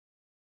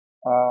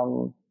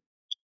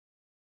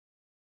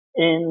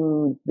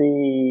 In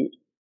the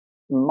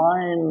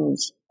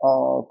minds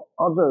of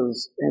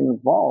others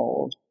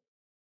involved,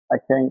 I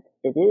think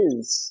it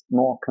is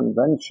more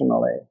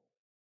conventionally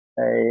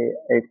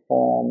a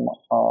form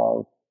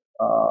of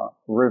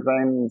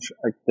revenge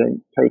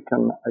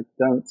taken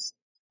against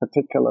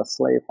particular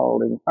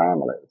slaveholding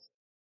families.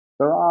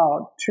 There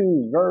are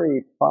two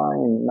very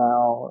fine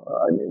now.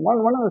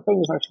 One of the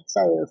things I should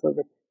say is that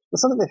the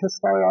sort of the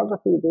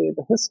historiography,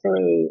 the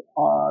history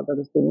that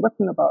has been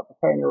written about the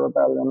Turner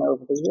Rebellion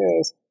over the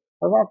years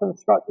has often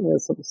struck me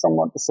as sort of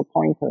somewhat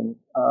disappointing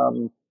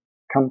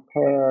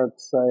compared,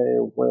 say,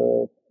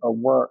 with a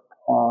work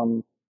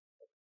on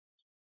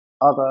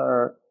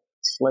other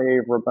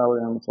slave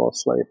rebellions or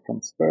slave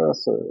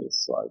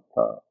conspiracies, like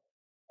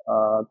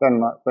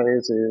Denmark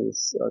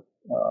Vesey's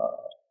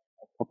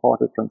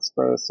purported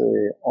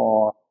conspiracy,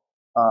 or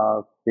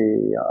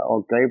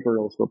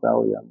Gabriel's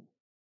rebellion.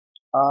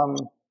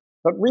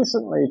 But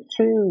recently,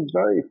 two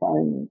very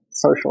fine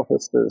social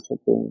histories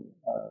have been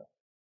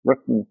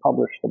written,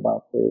 published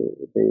about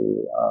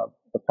the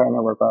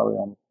Turner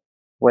Rebellion,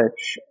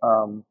 which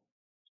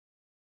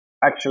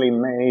actually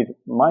made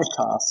my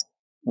task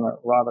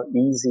rather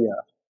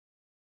easier,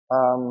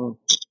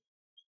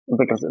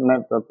 because it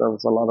meant that there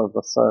was a lot of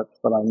research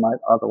that I might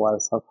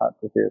otherwise have had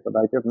to do that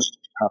I didn't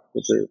have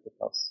to do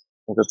because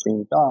it had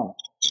been done.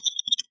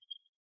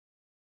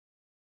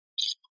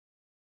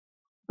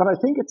 But I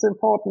think it's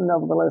important,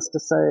 nevertheless, to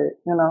say,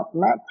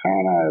 Nat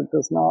Turner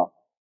does not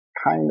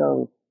kind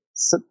of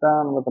sit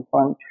down with a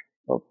bunch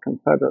of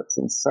Confederates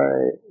and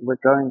say,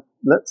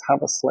 let's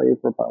have a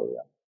slave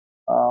rebellion.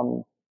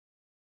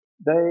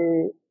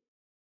 They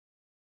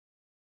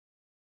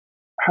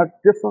have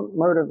different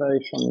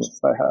motivations.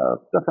 They have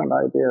different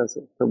ideas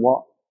as to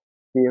what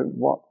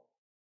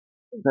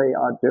they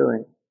are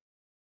doing.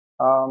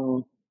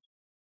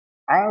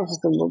 As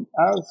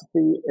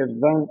the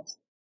event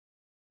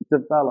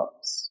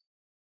develops,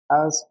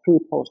 as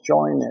people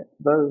join it,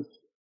 those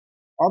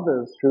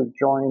others who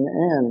join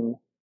in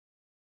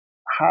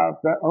have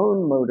their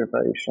own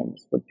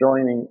motivations for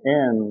joining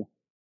in,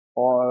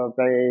 or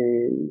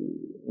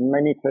in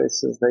many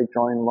cases, they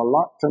join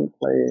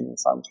reluctantly. In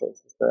some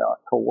cases, they are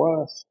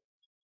coerced.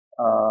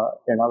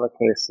 In other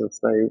cases,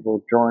 they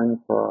will join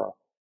for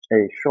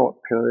a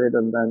short period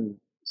and then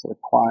sort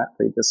of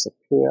quietly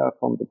disappear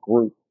from the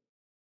group.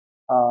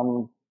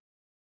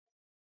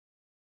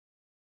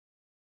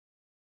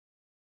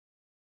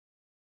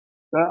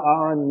 There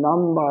are a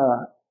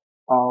number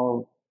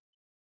of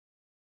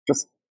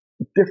just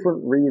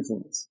different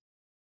reasons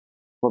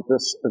for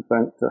this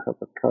event to have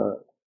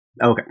occurred.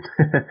 Okay.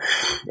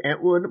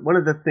 And one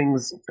of the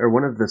things, or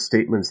one of the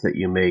statements that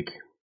you make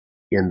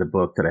in the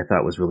book that I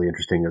thought was really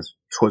interesting is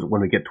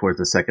when we get towards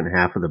the second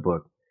half of the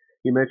book,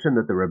 you mentioned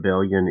that the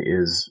rebellion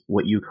is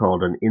what you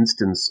called an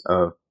instance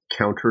of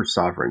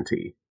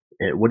counter-sovereignty.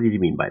 What did you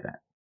mean by that?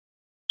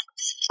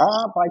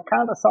 By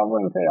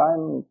counter-sovereignty,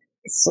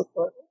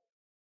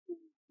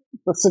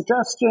 the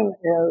suggestion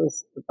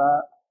is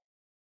that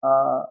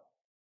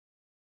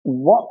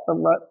what the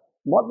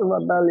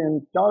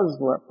rebellion does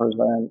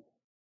represent,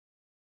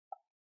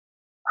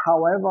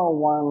 however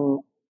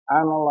one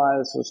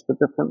analyzes the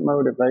different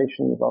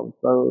motivations of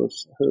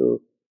those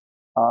who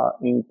are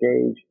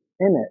engaged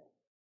in it,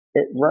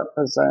 it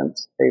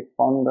represents a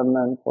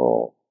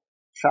fundamental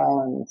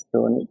challenge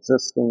to an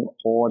existing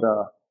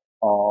order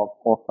of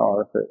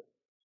authority.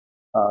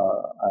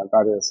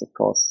 That is, of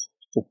course,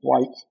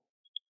 white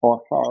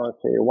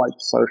authority, white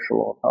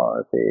social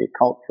authority,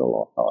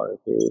 cultural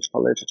authority,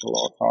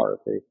 political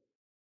authority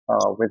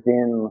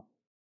within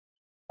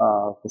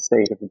the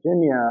state of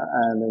Virginia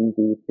and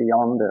indeed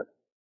beyond it.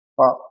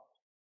 But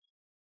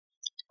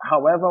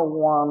whatever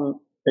one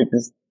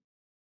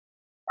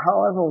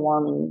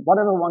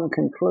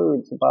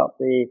concludes about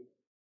the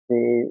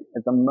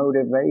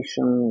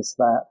motivations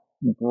that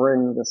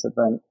bring this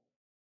event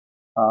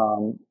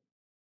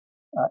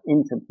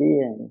into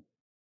being,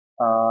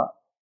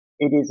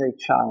 it is a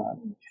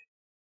challenge.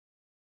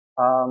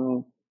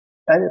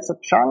 And it's a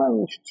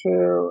challenge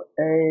to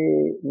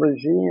a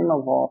regime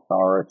of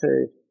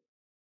authority.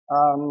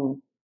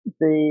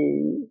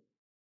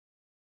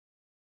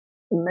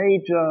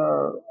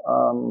 major,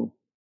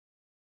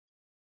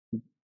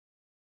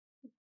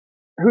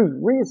 whose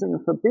reason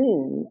for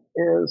being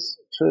is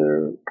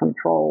to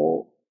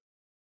control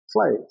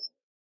slaves.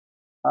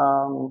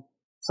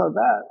 So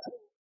that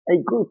a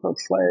group of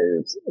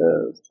slaves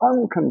is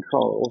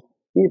uncontrolled,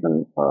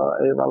 even for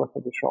a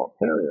relatively short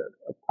period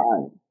of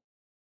time,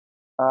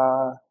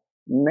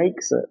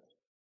 makes it.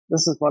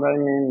 This is what I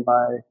mean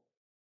by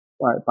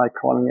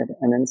calling it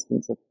an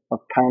instance of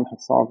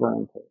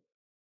counter-sovereignty.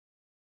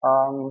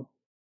 And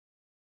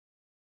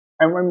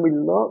when we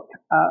look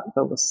at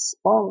the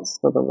response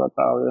to the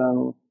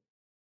rebellion,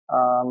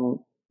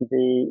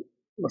 the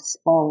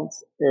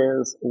response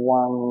is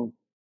one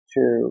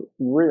to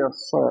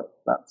reassert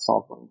that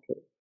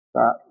sovereignty,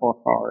 that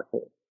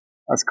authority,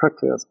 as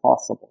quickly as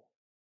possible.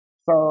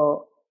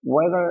 So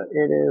whether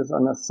it is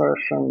an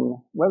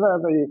assertion, whether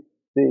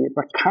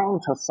the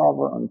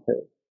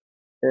counter-sovereignty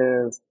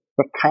is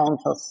the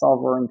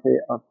counter-sovereignty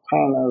of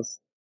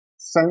Tanner's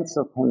sense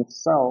of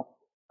himself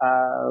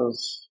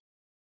as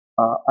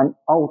an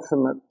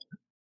ultimate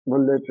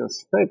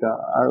religious figure,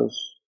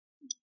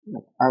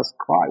 as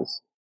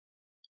Christ,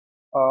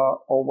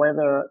 or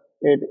whether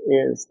it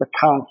is the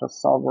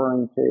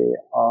counter-sovereignty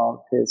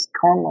of his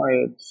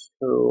comrades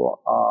who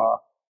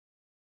are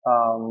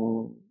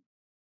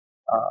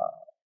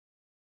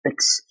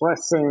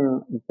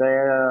expressing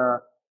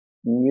their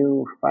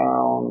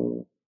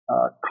newfound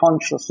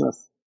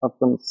consciousness of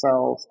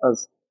themselves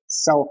as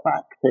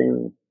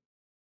self-acting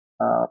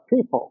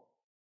people.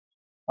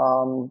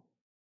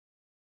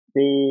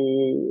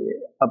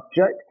 The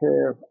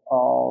objective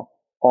of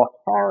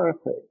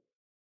authority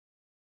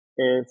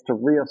is to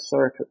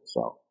reassert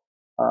itself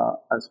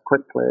as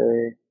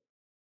quickly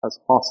as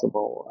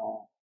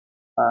possible,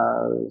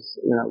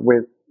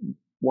 with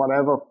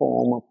whatever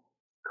form of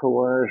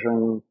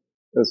coercion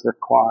is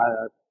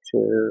required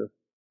to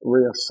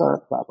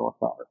reassert that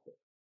authority.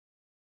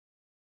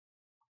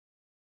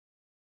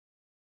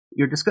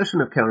 Your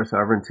discussion of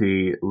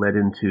counter-sovereignty led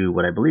into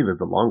what I believe is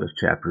the longest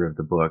chapter of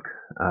the book,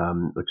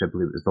 which I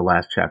believe is the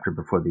last chapter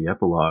before the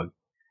epilogue.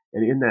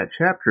 And in that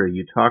chapter,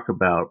 you talk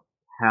about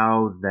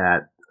how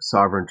that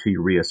sovereignty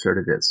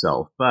reasserted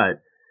itself,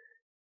 but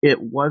it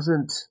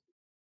wasn't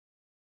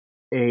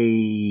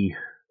a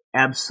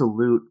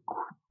absolute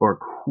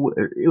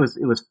it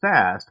was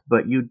fast,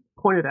 but you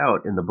pointed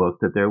out in the book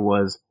that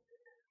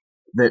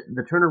that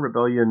the Turner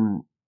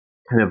Rebellion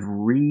kind of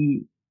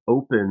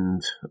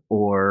reopened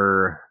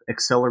or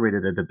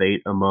accelerated a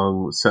debate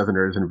among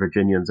Southerners and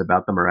Virginians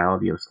about the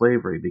morality of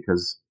slavery,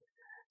 because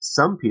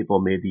some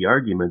people made the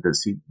argument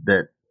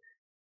that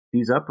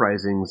these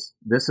uprisings,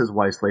 this is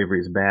why slavery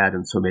is bad,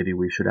 and so maybe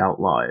we should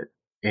outlaw it.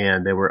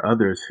 And there were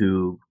others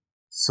who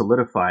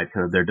solidified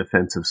kind of their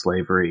defense of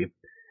slavery.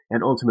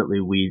 And ultimately,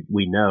 we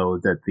know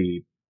that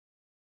the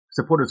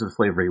supporters of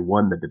slavery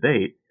won the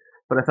debate.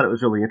 But I thought it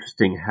was really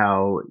interesting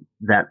how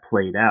that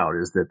played out,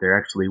 is that there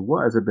actually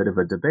was a bit of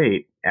a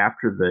debate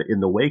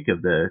in the wake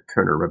of the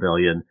Turner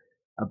Rebellion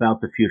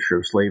about the future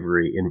of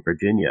slavery in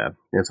Virginia.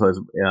 And so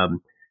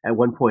at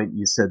one point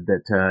you said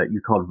that you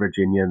called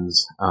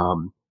Virginians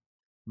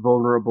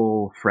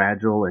vulnerable,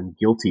 fragile, and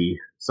guilty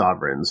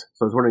sovereigns.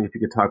 So I was wondering if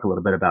you could talk a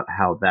little bit about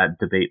how that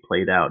debate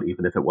played out,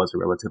 even if it was a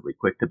relatively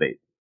quick debate.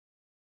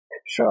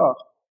 Sure.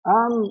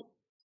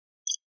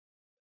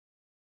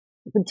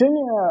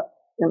 Virginia,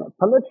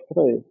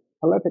 politically,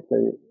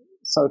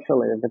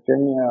 socially,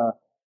 Virginia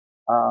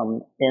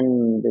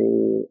in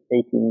the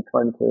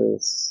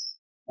 1820s,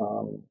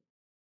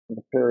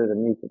 the period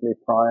immediately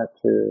prior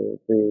to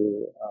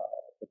the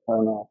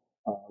Turner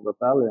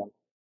Rebellion,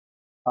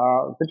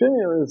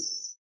 Virginia is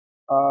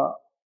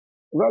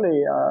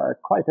really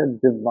quite a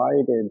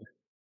divided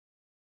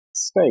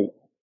state.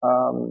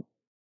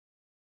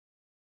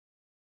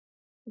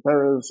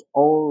 There is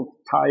old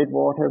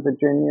Tidewater,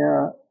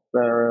 Virginia.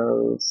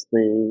 There is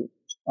the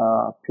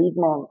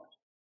Piedmont,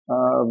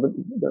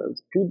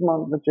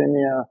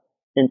 Virginia,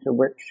 into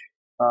which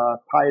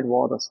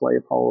Tidewater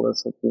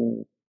slaveholders have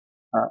been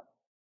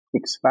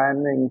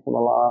expanding for the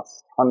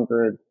last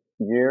 100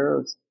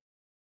 years.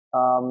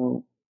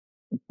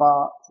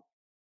 But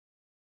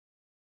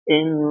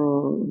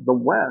in the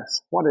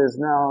West, what is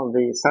now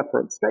the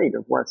separate state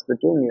of West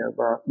Virginia,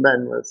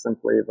 then was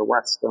simply the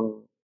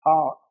western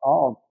part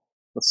of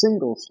the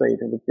single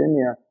state of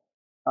Virginia,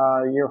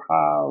 you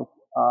have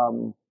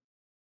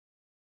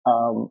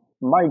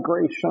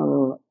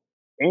migration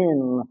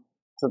in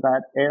to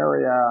that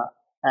area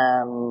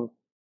and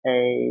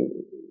a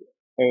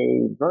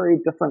very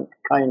different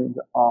kind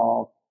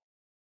of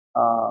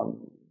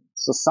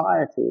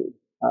society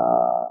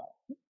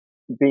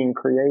being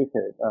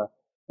created,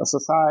 a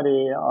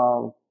society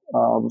of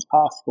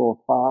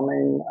pastoral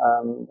farming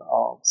and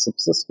of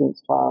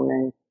subsistence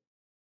farming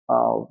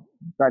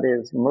that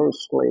is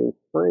mostly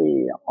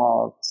free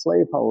of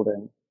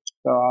slaveholding.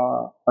 There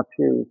are a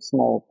few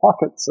small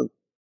pockets of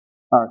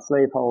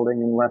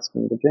slaveholding in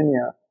Western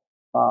Virginia,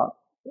 but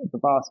the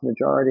vast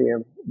majority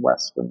of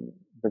Western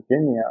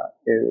Virginia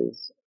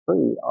is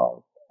free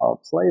of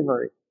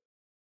slavery.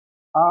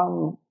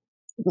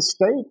 the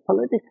state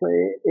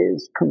politically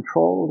is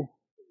controlled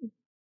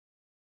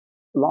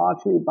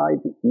largely by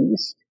the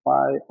East,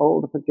 by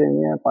Old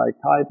Virginia, by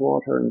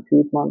Tidewater and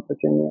Piedmont,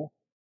 Virginia.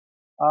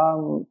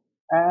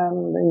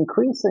 And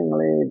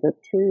increasingly, the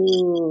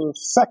two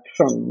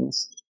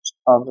sections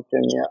of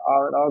Virginia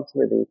are at odds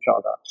with each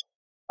other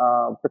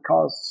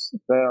because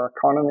their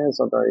economies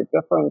are very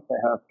different.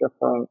 They have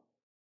different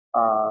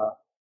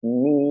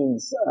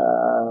needs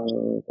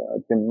and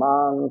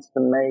demands to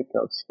make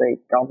of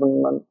state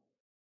government.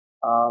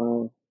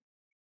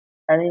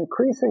 And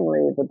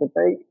increasingly, the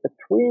debate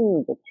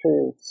between the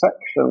two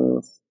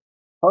sections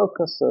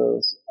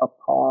focuses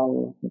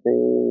upon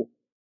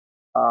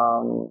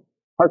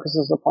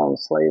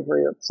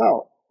slavery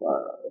itself.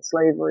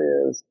 Slavery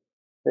is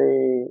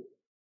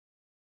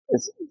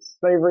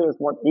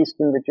what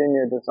Eastern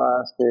Virginia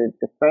desires to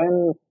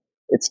defend.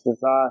 Its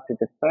desire to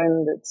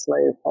defend its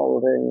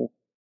slaveholding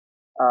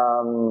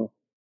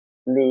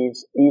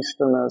leaves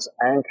Easterners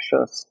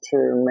anxious to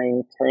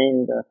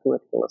maintain their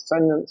political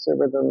ascendancy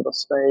within the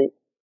state.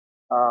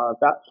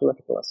 That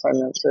political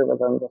ascendancy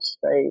within the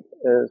state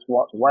is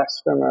what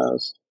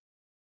Westerners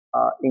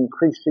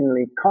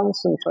increasingly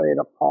concentrate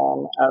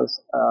upon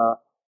as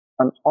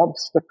an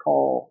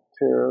obstacle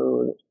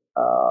to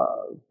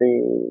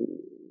the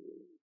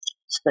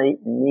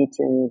state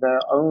meeting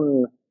their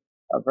own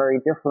very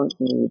different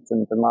needs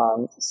and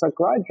demands. So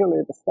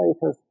gradually the state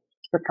has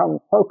become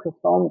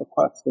focused on the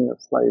question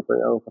of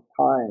slavery over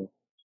time.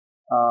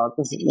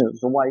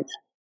 The white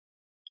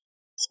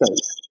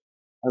state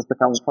has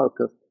become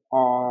focused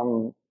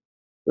on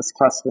this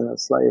question of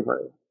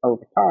slavery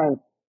over time,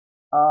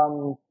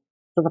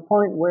 to the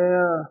point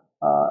where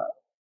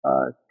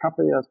a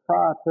couple of years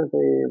prior to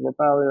the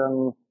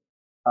rebellion,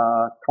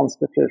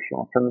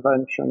 Constitutional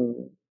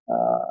Convention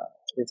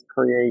is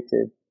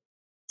created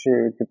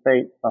to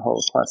debate the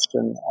whole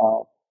question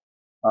of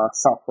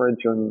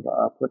suffrage and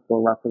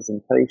political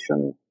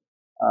representation,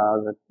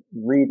 the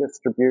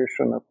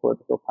redistribution of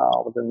political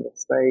power within the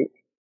state.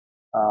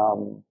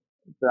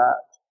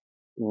 That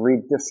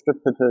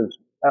redistributive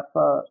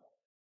effort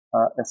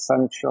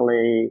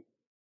essentially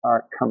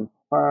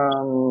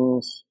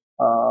confirms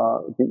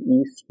the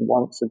East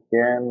once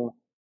again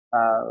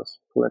as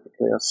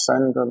politically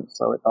ascendant,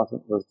 so it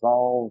doesn't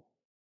resolve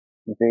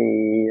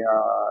the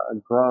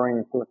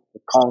growing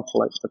political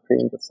conflict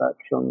between the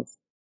sections.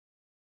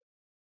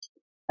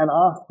 And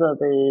after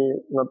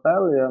the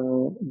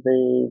rebellion,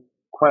 the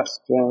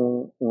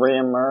question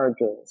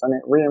reemerges, and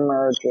it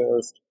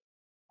reemerges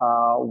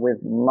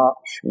with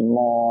much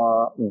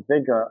more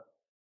vigor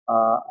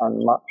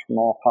and much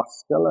more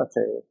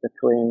hostility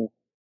between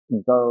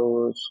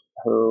those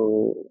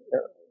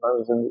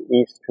in the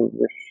East who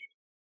wish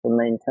to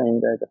maintain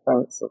their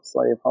defense of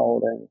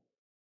slaveholding,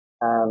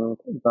 and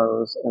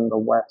those in the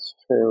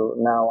West who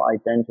now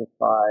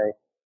identify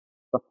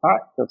the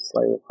fact of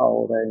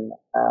slaveholding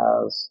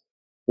as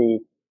the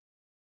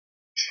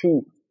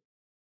chief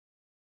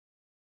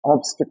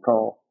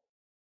obstacle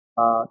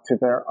to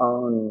their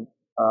own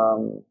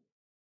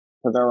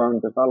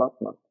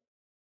development.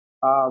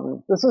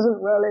 This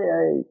isn't really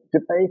a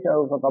debate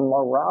over the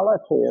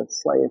morality of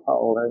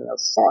slaveholding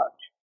as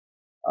such.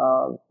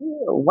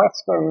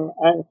 Western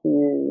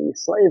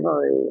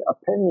anti-slavery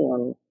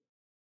opinion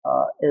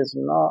is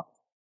not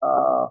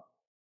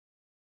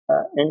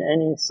in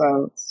any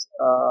sense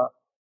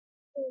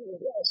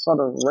sort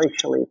of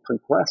racially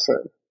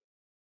progressive.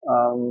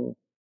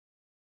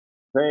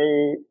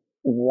 They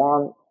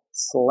want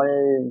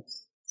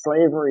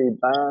slavery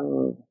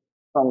banned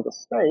from the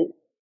state,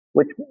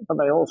 but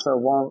they also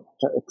want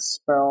to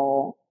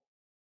expel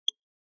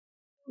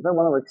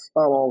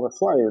all the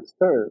slaves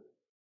too.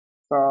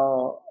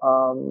 So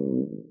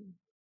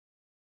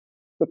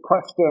the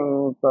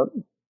question that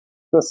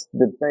this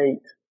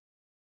debate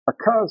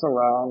occurs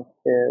around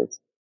is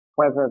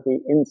whether the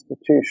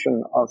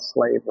institution of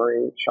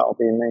slavery shall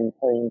be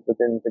maintained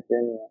within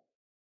Virginia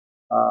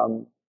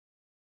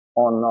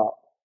or not.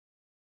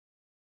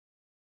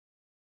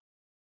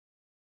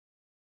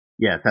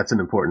 Yes, that's an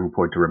important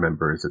point to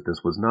remember, is that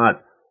this was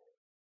not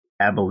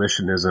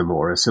abolitionism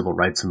or a civil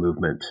rights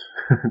movement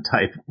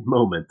type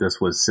moment. This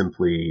was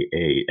simply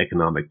a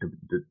economic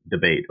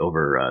debate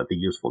over the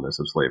usefulness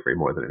of slavery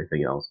more than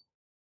anything else.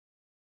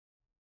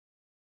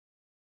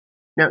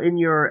 Now, in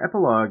your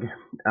epilogue,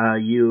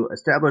 you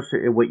established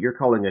what you're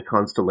calling a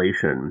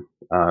constellation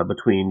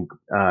between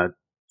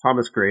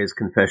Thomas Gray's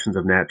Confessions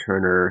of Nat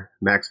Turner,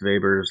 Max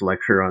Weber's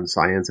lecture on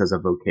science as a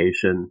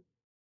vocation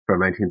from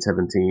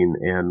 1917,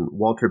 and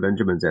Walter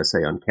Benjamin's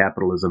essay on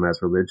capitalism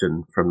as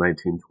religion from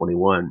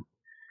 1921.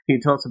 Can you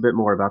tell us a bit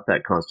more about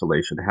that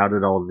constellation? How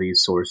did all of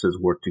these sources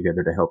work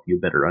together to help you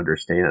better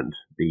understand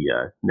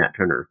the Nat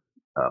Turner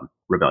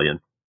rebellion?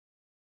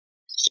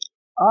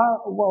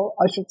 Well,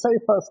 I should say,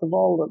 first of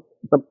all, that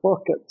the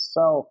book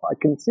itself, I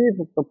conceive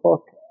of the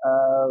book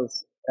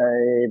as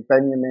a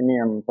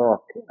Benjaminian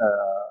book.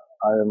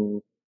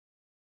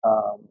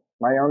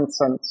 My own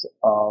sense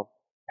of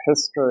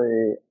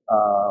history,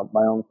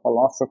 my own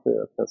philosophy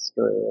of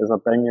history is a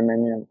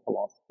Benjaminian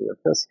philosophy of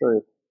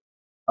history.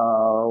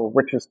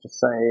 which is to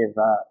say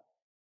that,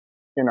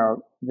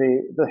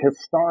 the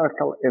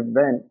historical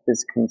event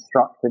is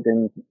constructed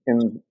in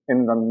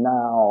the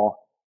now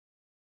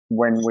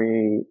when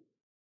we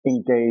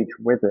engage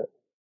with it.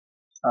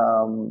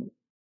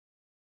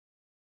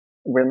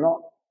 We're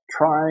not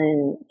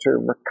trying to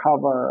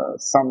recover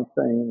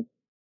something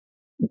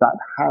that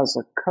has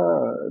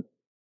occurred,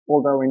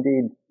 although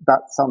indeed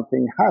that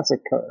something has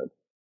occurred,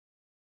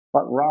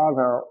 but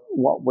rather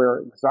what we're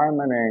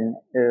examining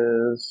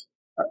is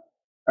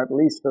at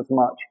least as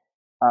much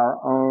our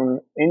own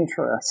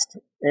interest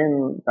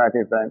in that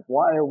event.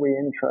 Why are we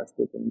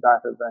interested in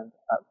that event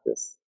at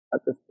this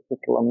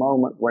particular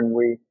moment when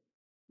we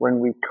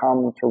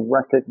come to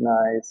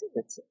recognize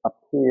its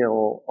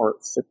appeal or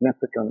its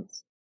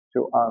significance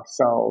to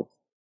ourselves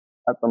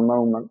at the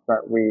moment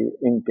that we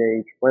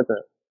engage with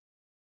it?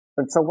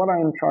 And so what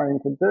I'm trying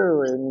to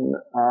do in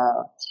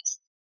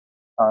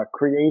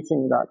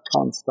creating that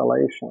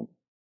constellation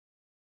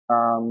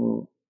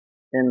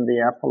in the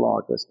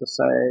epilogue is to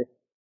say,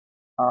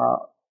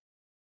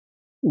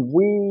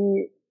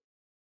 we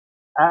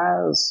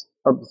as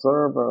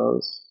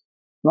observers,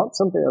 not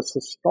simply as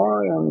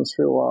historians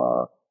who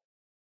are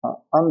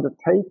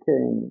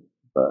undertaking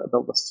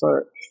the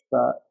research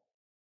that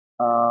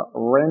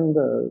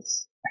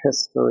renders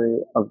history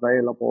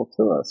available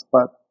to us,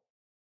 but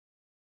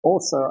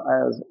also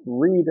as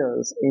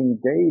readers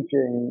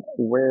engaging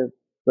with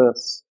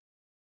this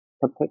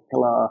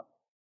particular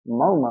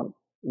moment,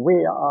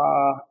 we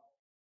are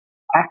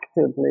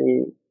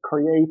actively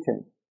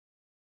creating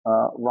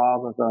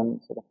rather than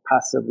sort of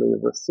passively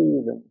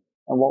receiving.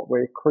 And what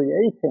we're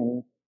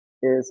creating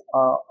is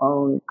our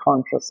own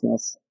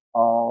consciousness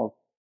of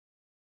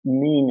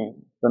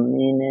meaning, the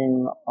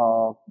meaning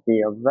of the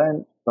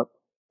event, but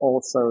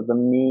also the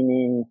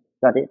meaning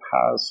that it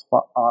has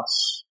for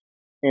us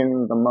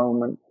in the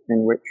moment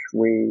in which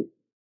we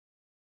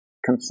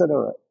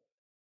consider it.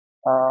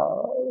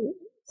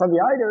 So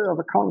the idea of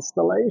a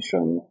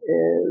constellation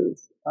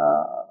is,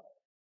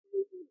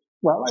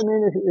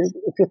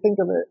 if you think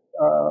of it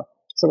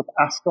sort of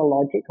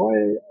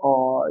astrologically,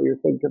 or you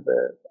think of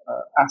it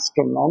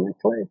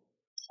astronomically,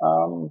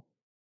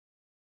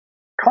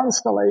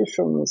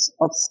 constellations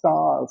of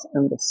stars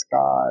in the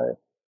sky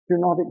do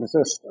not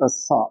exist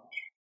as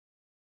such.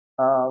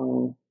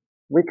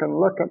 We can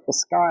look at the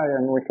sky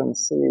and we can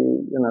see,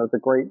 the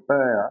Great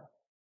Bear,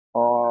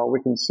 or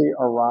we can see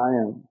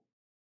Orion.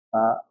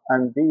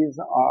 And these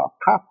are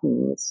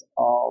patterns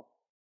of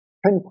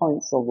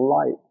pinpoints of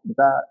light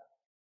that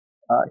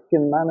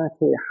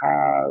humanity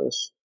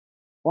has,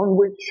 on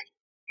which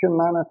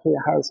humanity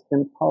has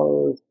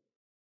imposed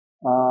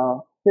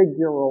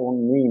figural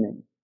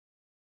meaning.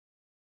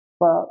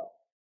 But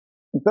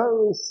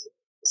those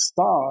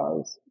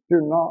stars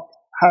do not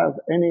have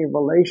any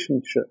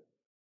relationship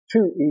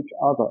to each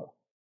other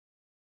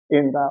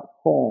in that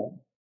form.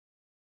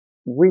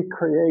 We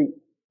create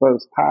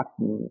those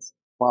patterns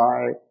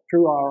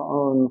through our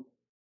own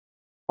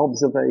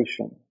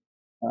observation,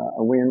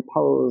 and we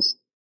impose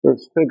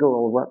those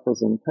figural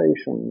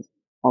representations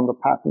on the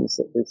patterns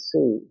that we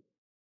see.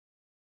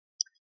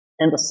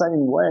 In the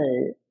same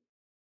way,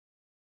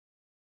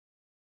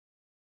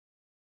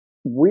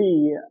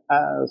 we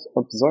as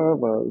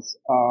observers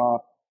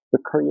are the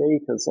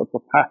creators of the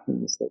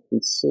patterns that we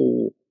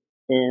see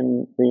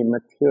in the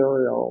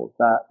material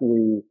that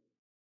we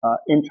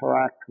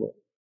interact with.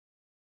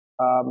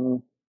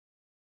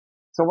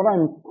 So what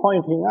I'm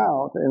pointing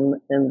out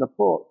in the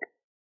book,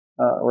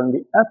 or in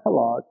the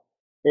epilogue,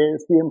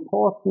 is the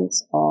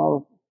importance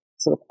of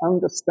sort of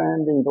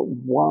understanding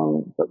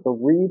that the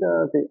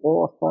reader, the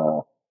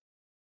author,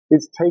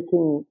 is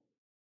taking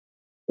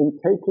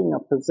a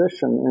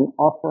position, in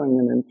offering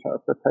an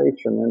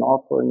interpretation, in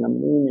offering a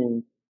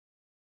meaning.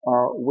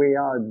 We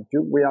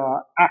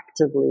are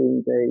actively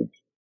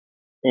engaged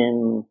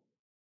in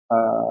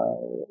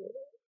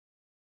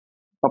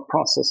the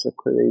process of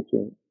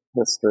creating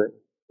history,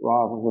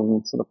 rather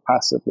than sort of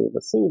passively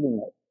receiving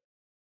it.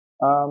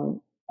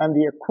 And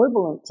the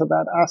equivalent to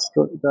that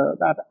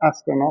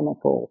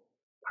astronomical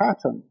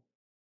pattern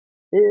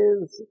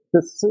is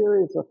the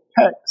series of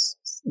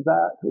texts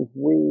that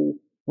we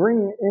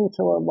bring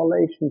into a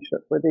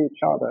relationship with each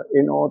other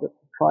in order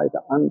to try to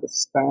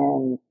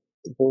understand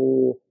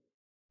the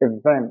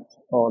event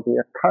or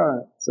the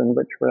occurrence in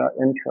which we are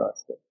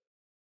interested.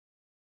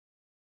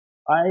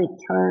 I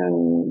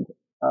turned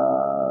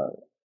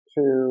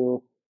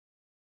to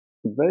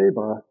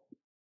Weber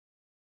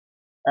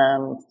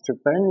and to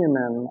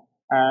Benjamin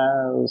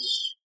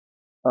as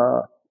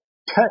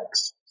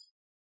texts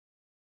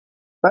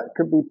that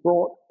could be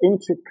brought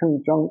into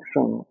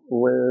conjunction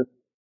with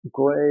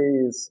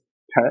Gray's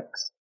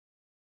text,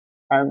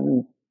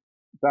 and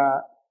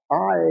that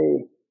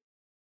I,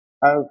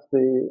 as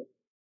the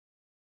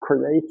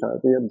creator,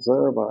 the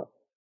observer,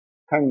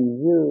 can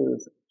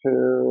use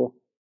to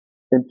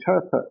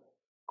interpret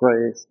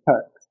Gray's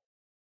text.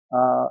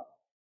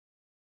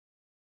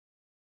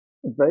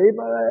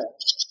 Weber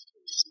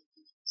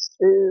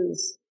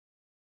is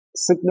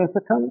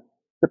significant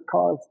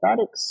because that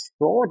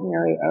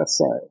extraordinary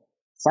essay,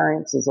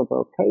 science as a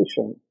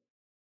vocation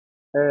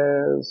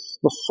is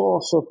the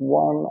source of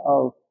one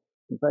of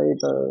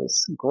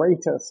Weber's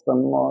greatest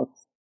and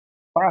most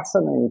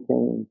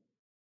fascinating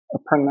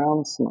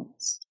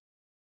pronouncements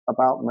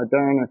about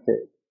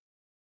modernity,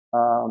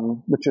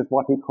 which is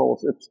what he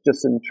calls its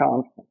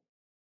disenchantment.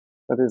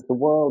 That is, the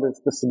world is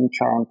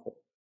disenchanted.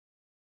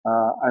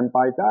 And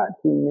by that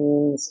he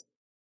means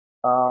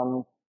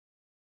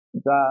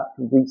that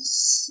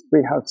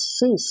we have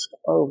ceased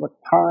over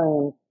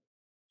time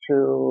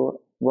to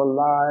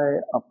rely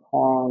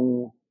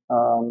upon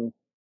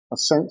a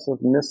sense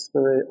of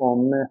mystery or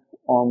myth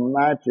or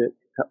magic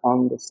to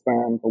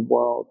understand the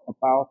world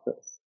about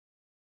us.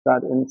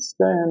 That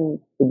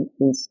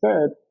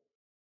instead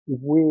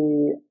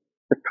we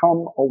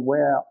become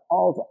aware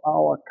of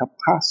our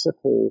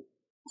capacity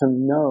to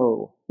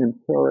know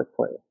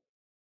empirically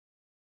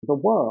the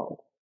world.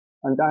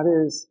 And that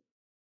is,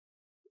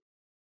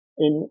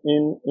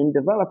 in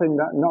developing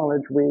that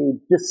knowledge, we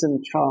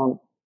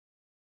disenchant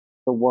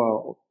the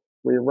world.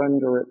 We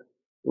render it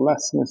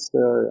less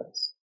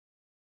mysterious.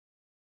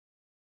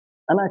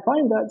 And I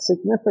find that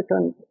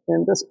significant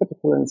in this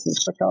particular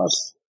instance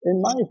because,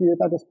 in my view,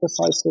 that is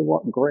precisely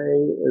what Gray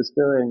is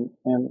doing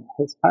in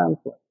his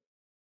pamphlet.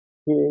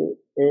 He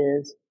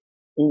is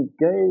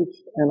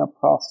engaged in a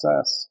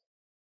process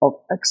of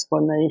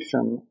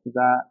explanation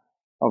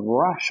of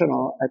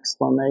rational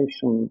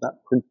explanation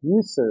that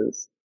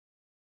produces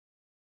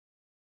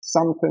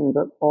something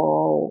that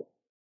all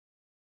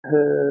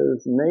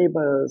his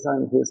neighbors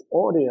and his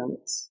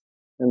audience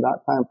in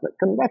that pamphlet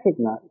can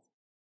recognize.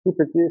 He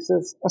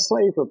produces a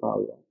slave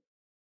rebellion.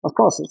 Of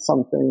course, it's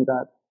something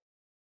that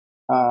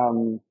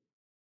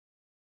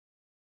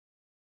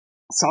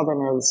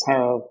Southerners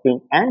have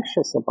been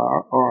anxious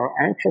about,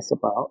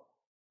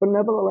 but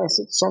nevertheless,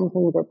 it's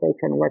something that they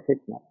can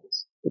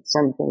recognize. It's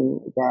something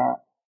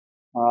that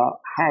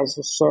has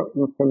a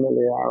certain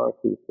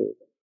familiarity to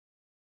it.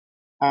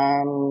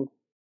 And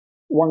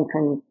one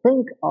can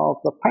think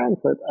of the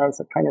pamphlet as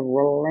a kind of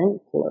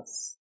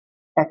relentless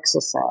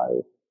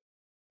exercise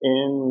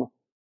in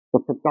the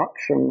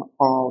production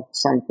of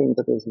something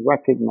that is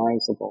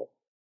recognizable,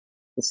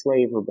 the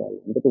slave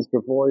rebellion, that is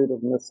devoid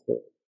of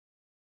mystery.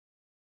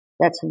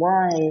 That's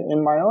why,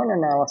 in my own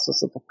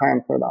analysis of the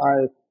pamphlet,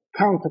 I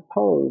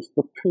counterpose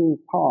the two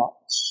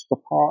parts, the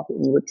part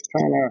in which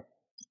Turner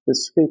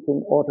is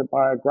speaking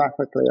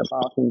autobiographically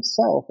about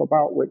himself,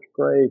 about which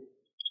Gray,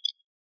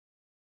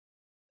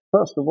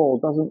 first of all,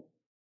 doesn't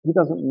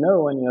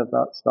know any of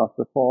that stuff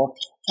before,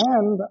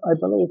 and I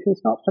believe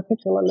he's not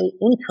particularly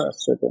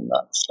interested in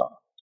that stuff.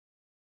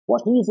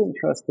 What he's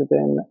interested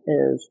in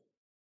is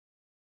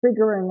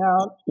figuring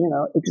out,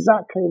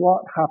 exactly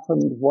what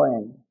happened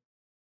when,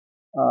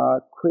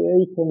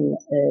 creating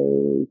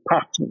a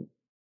pattern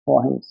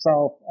for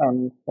himself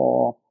and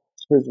for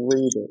his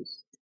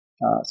readers,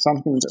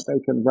 something that they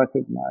can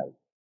recognize.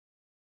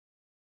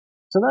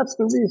 So that's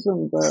the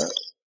reason that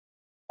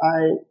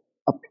I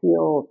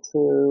appeal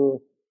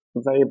to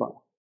Weber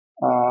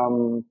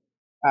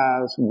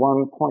as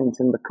one point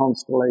in the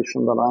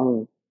constellation that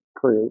I'm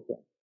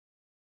creating.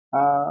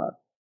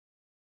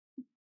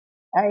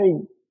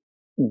 I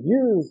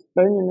use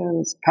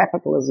Benjamin's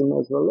Capitalism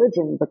as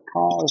Religion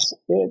because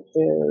it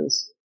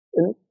is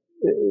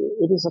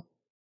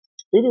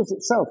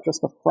itself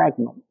just a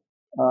fragment.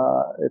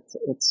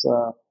 It's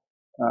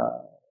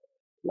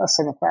less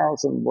than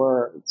 1,000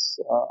 words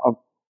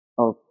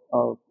of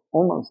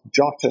almost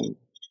jotting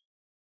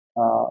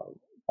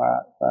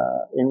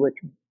in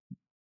which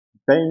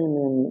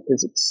Benjamin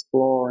is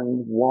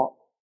exploring what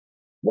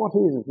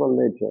is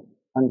religion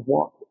and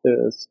what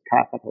is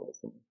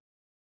capitalism,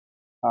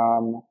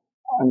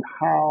 and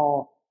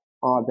how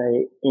are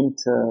they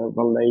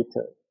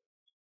interrelated.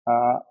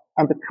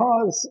 And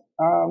because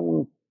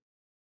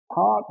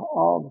part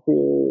of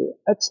the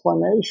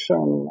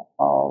explanation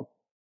of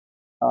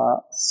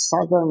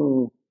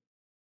Southern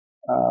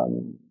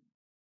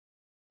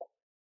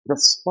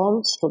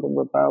response to the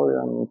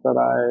rebellion that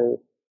I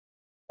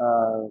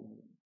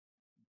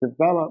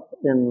developed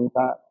in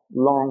that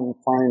long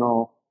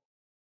final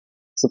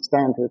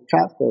substantive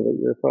chapter that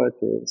you referred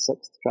to, the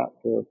 6th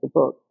chapter of the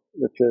book,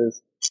 which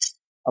is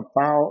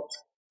about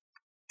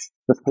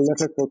the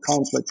political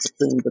conflict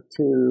between the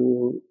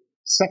two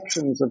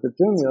sections of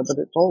Virginia, but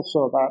it's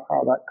also about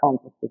how that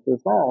conflict is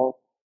resolved.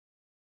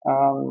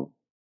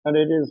 And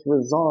it is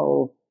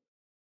resolved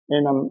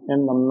in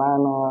the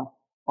manner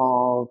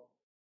of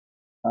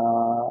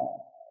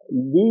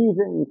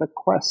leaving the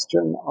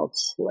question of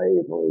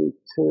slavery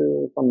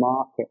to the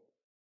market,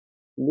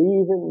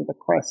 leaving the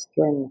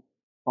question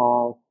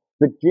of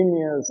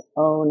Virginia's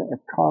own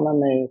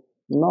economy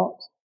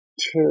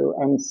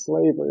and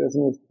slavery as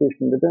an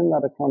institution within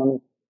that economy,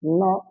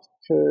 not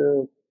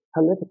to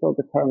political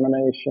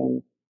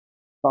determination,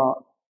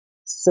 but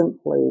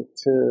simply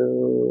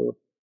to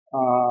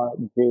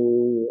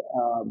the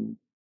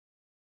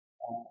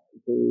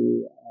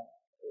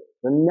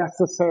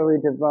necessary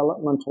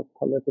development of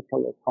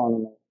political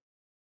economy.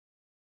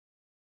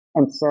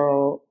 And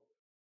so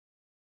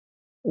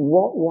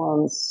what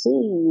one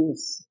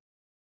sees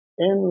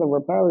in the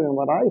rebellion,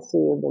 what I see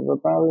in the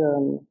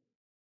rebellion,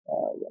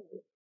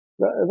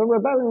 the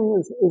rebellion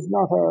is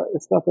not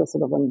a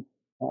sort of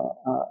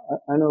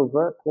an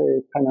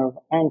overtly kind of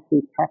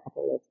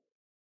anti-capitalist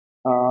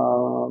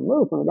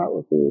movement. That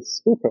would be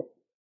stupid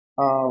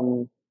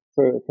to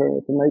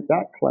make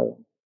that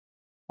claim.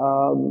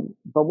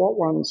 But what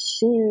one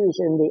sees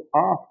in the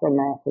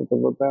aftermath of the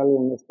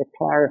rebellion is the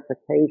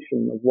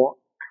clarification of what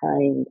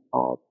kind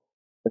of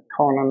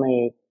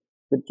economy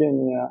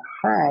Virginia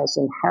has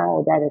and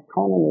how that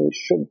economy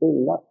should be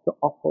left to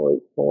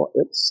operate for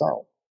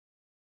itself,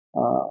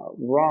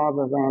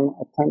 rather than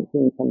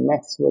attempting to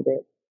mess with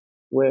it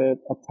with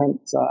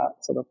attempts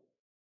at sort of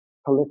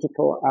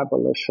political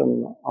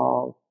abolition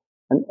of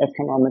an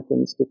economic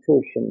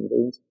institution, the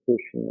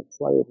institution of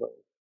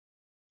slavery.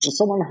 And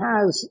so one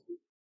has,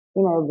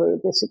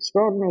 this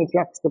extraordinary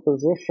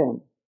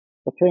juxtaposition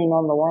between,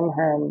 on the one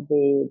hand,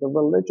 the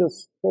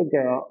religious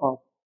figure of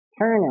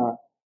Turner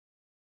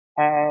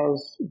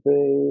as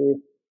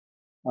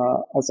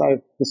as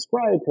I've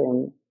described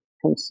him,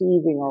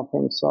 conceiving of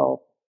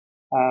himself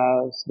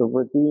as the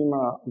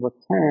Redeemer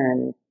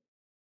returned,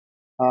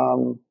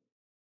 and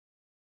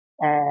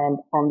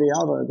on the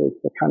other,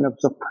 the kind of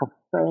the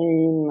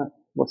profane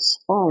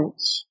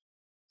response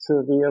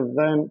to the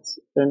event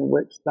in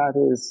which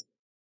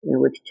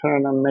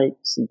Turner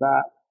makes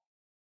that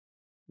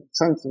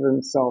sense of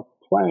himself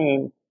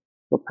plain.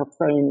 The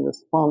profane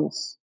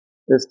response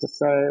is to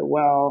say,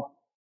 well,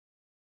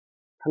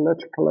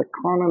 political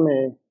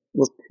economy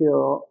will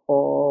cure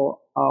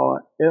all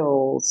our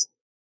ills.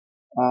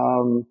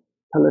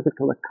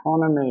 Political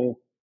economy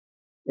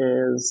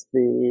is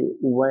the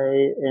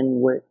way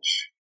in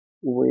which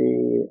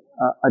we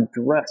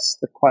address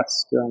the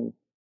question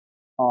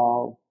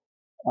of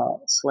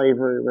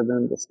slavery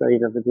within the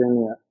state of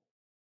Virginia.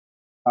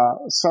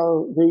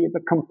 So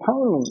the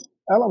component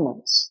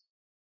elements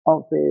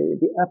of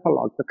the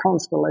epilogue, the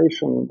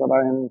constellation that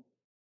I'm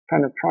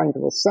kind of trying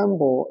to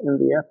assemble in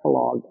the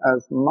epilogue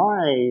as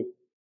my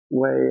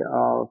way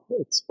of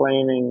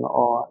explaining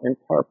or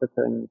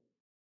interpreting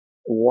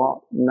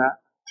what Nat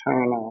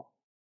Turner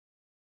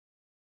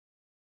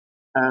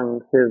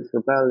and his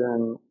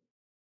rebellion,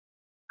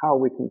 how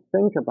we can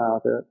think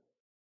about it,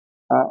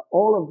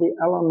 all of the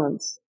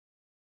elements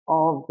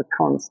of the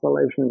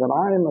constellation that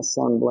I'm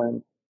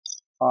assembling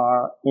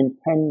are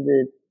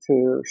intended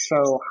to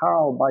show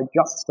how, by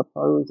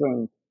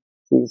juxtaposing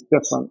these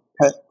different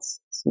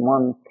texts,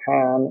 one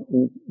can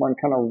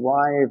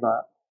arrive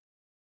at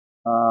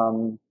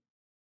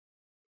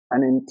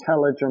an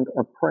intelligent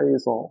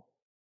appraisal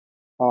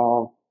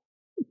of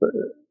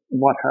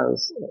what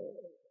has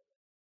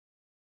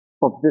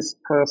of this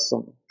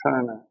person,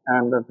 Turner,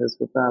 and of his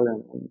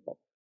rebellion, and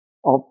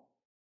of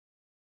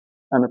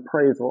an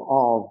appraisal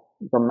of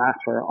the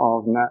matter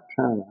of Nat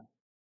Turner.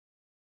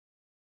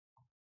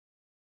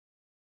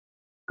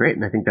 Great,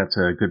 and I think that's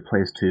a good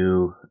place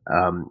to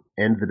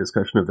end the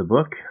discussion of the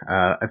book.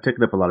 I've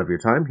taken up a lot of your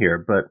time here,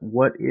 but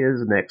what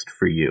is next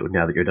for you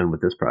now that you're done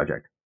with this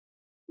project?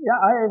 Yeah,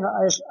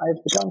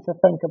 I've begun to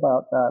think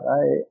about that.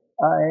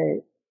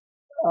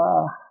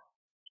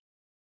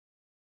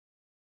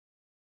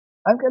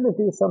 I'm going to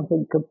do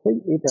something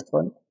completely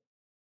different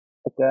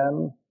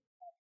again.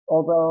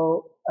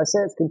 Although I say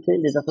it's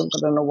completely different,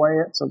 but in a way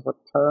it's a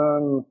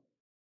return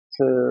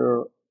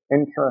to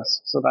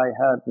interests that I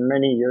had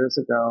many years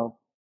ago.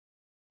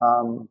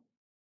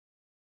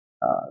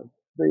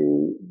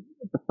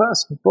 The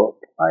first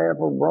book I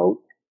ever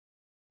wrote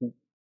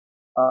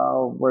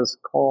was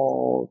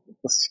called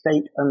The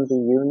State and the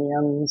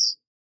Unions,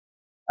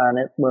 and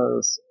it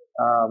was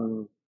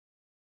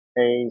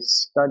a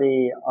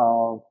study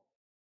of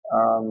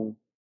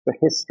the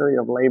history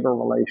of labor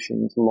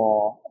relations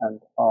law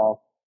and of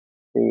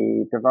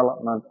the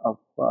development of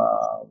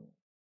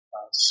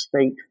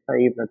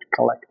state-favored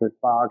collective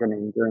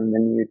bargaining during the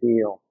New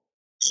Deal.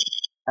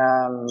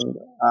 And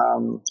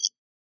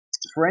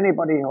for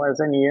anybody who has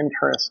any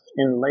interest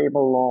in labor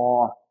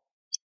law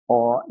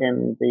or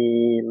in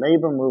the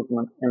labor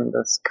movement in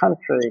this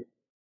country,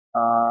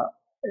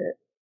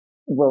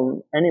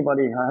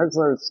 anybody who has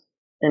those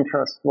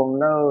interests will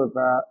know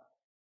that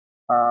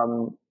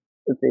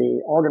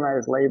the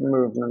organized labor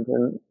movement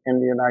in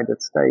the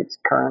United States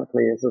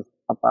currently is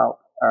about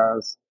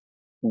as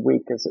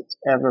weak as it's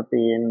ever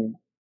been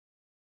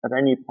at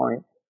any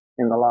point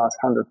in the last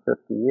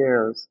 150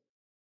 years.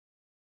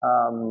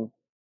 And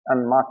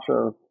much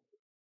of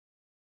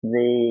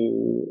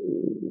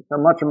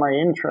my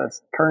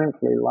interest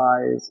currently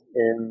lies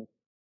in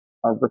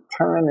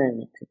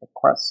returning to the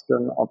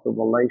question of the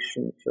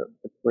relationship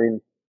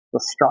between the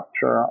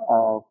structure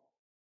of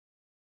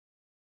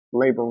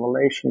labor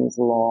relations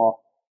law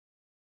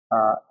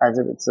as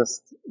it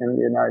exists in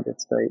the United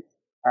States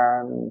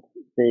and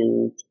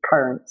the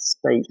current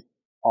state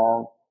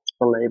of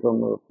the labor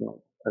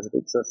movement as it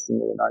exists in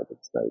the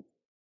United States.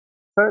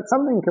 So it's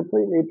something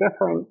completely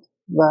different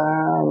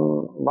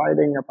than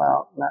writing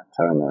about Nat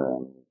Turner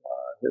and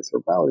his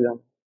rebellion.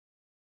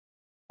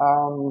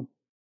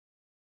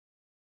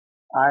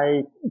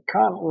 I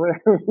can't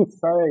really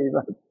say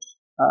that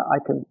I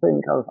can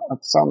think of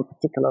some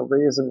particular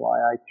reason why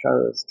I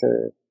chose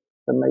to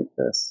make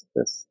this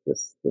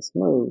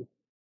move,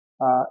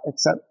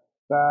 except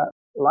that,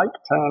 like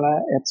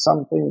Turner, it's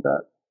something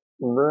that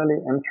really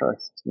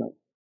interests me.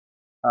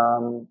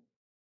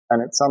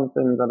 And it's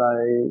something that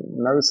I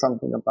know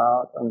something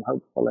about, and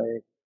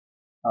hopefully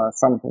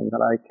something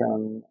that I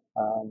can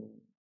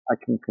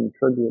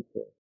contribute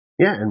to.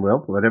 Yeah, and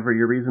well, whatever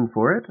your reason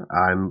for it,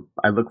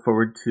 I look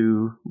forward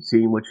to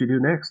seeing what you do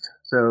next.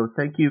 So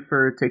thank you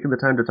for taking the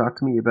time to talk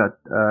to me about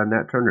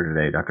Nat Turner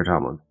today, Dr.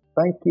 Tomlin.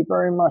 Thank you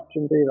very much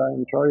indeed. I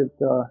enjoyed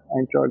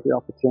the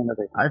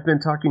opportunity. I've been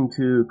talking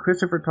to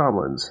Christopher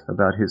Tomlins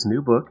about his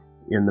new book,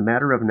 In the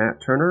Matter of Nat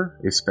Turner,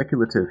 A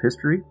Speculative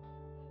History.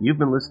 You've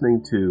been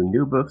listening to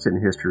New Books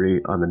in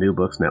History on the New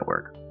Books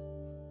Network.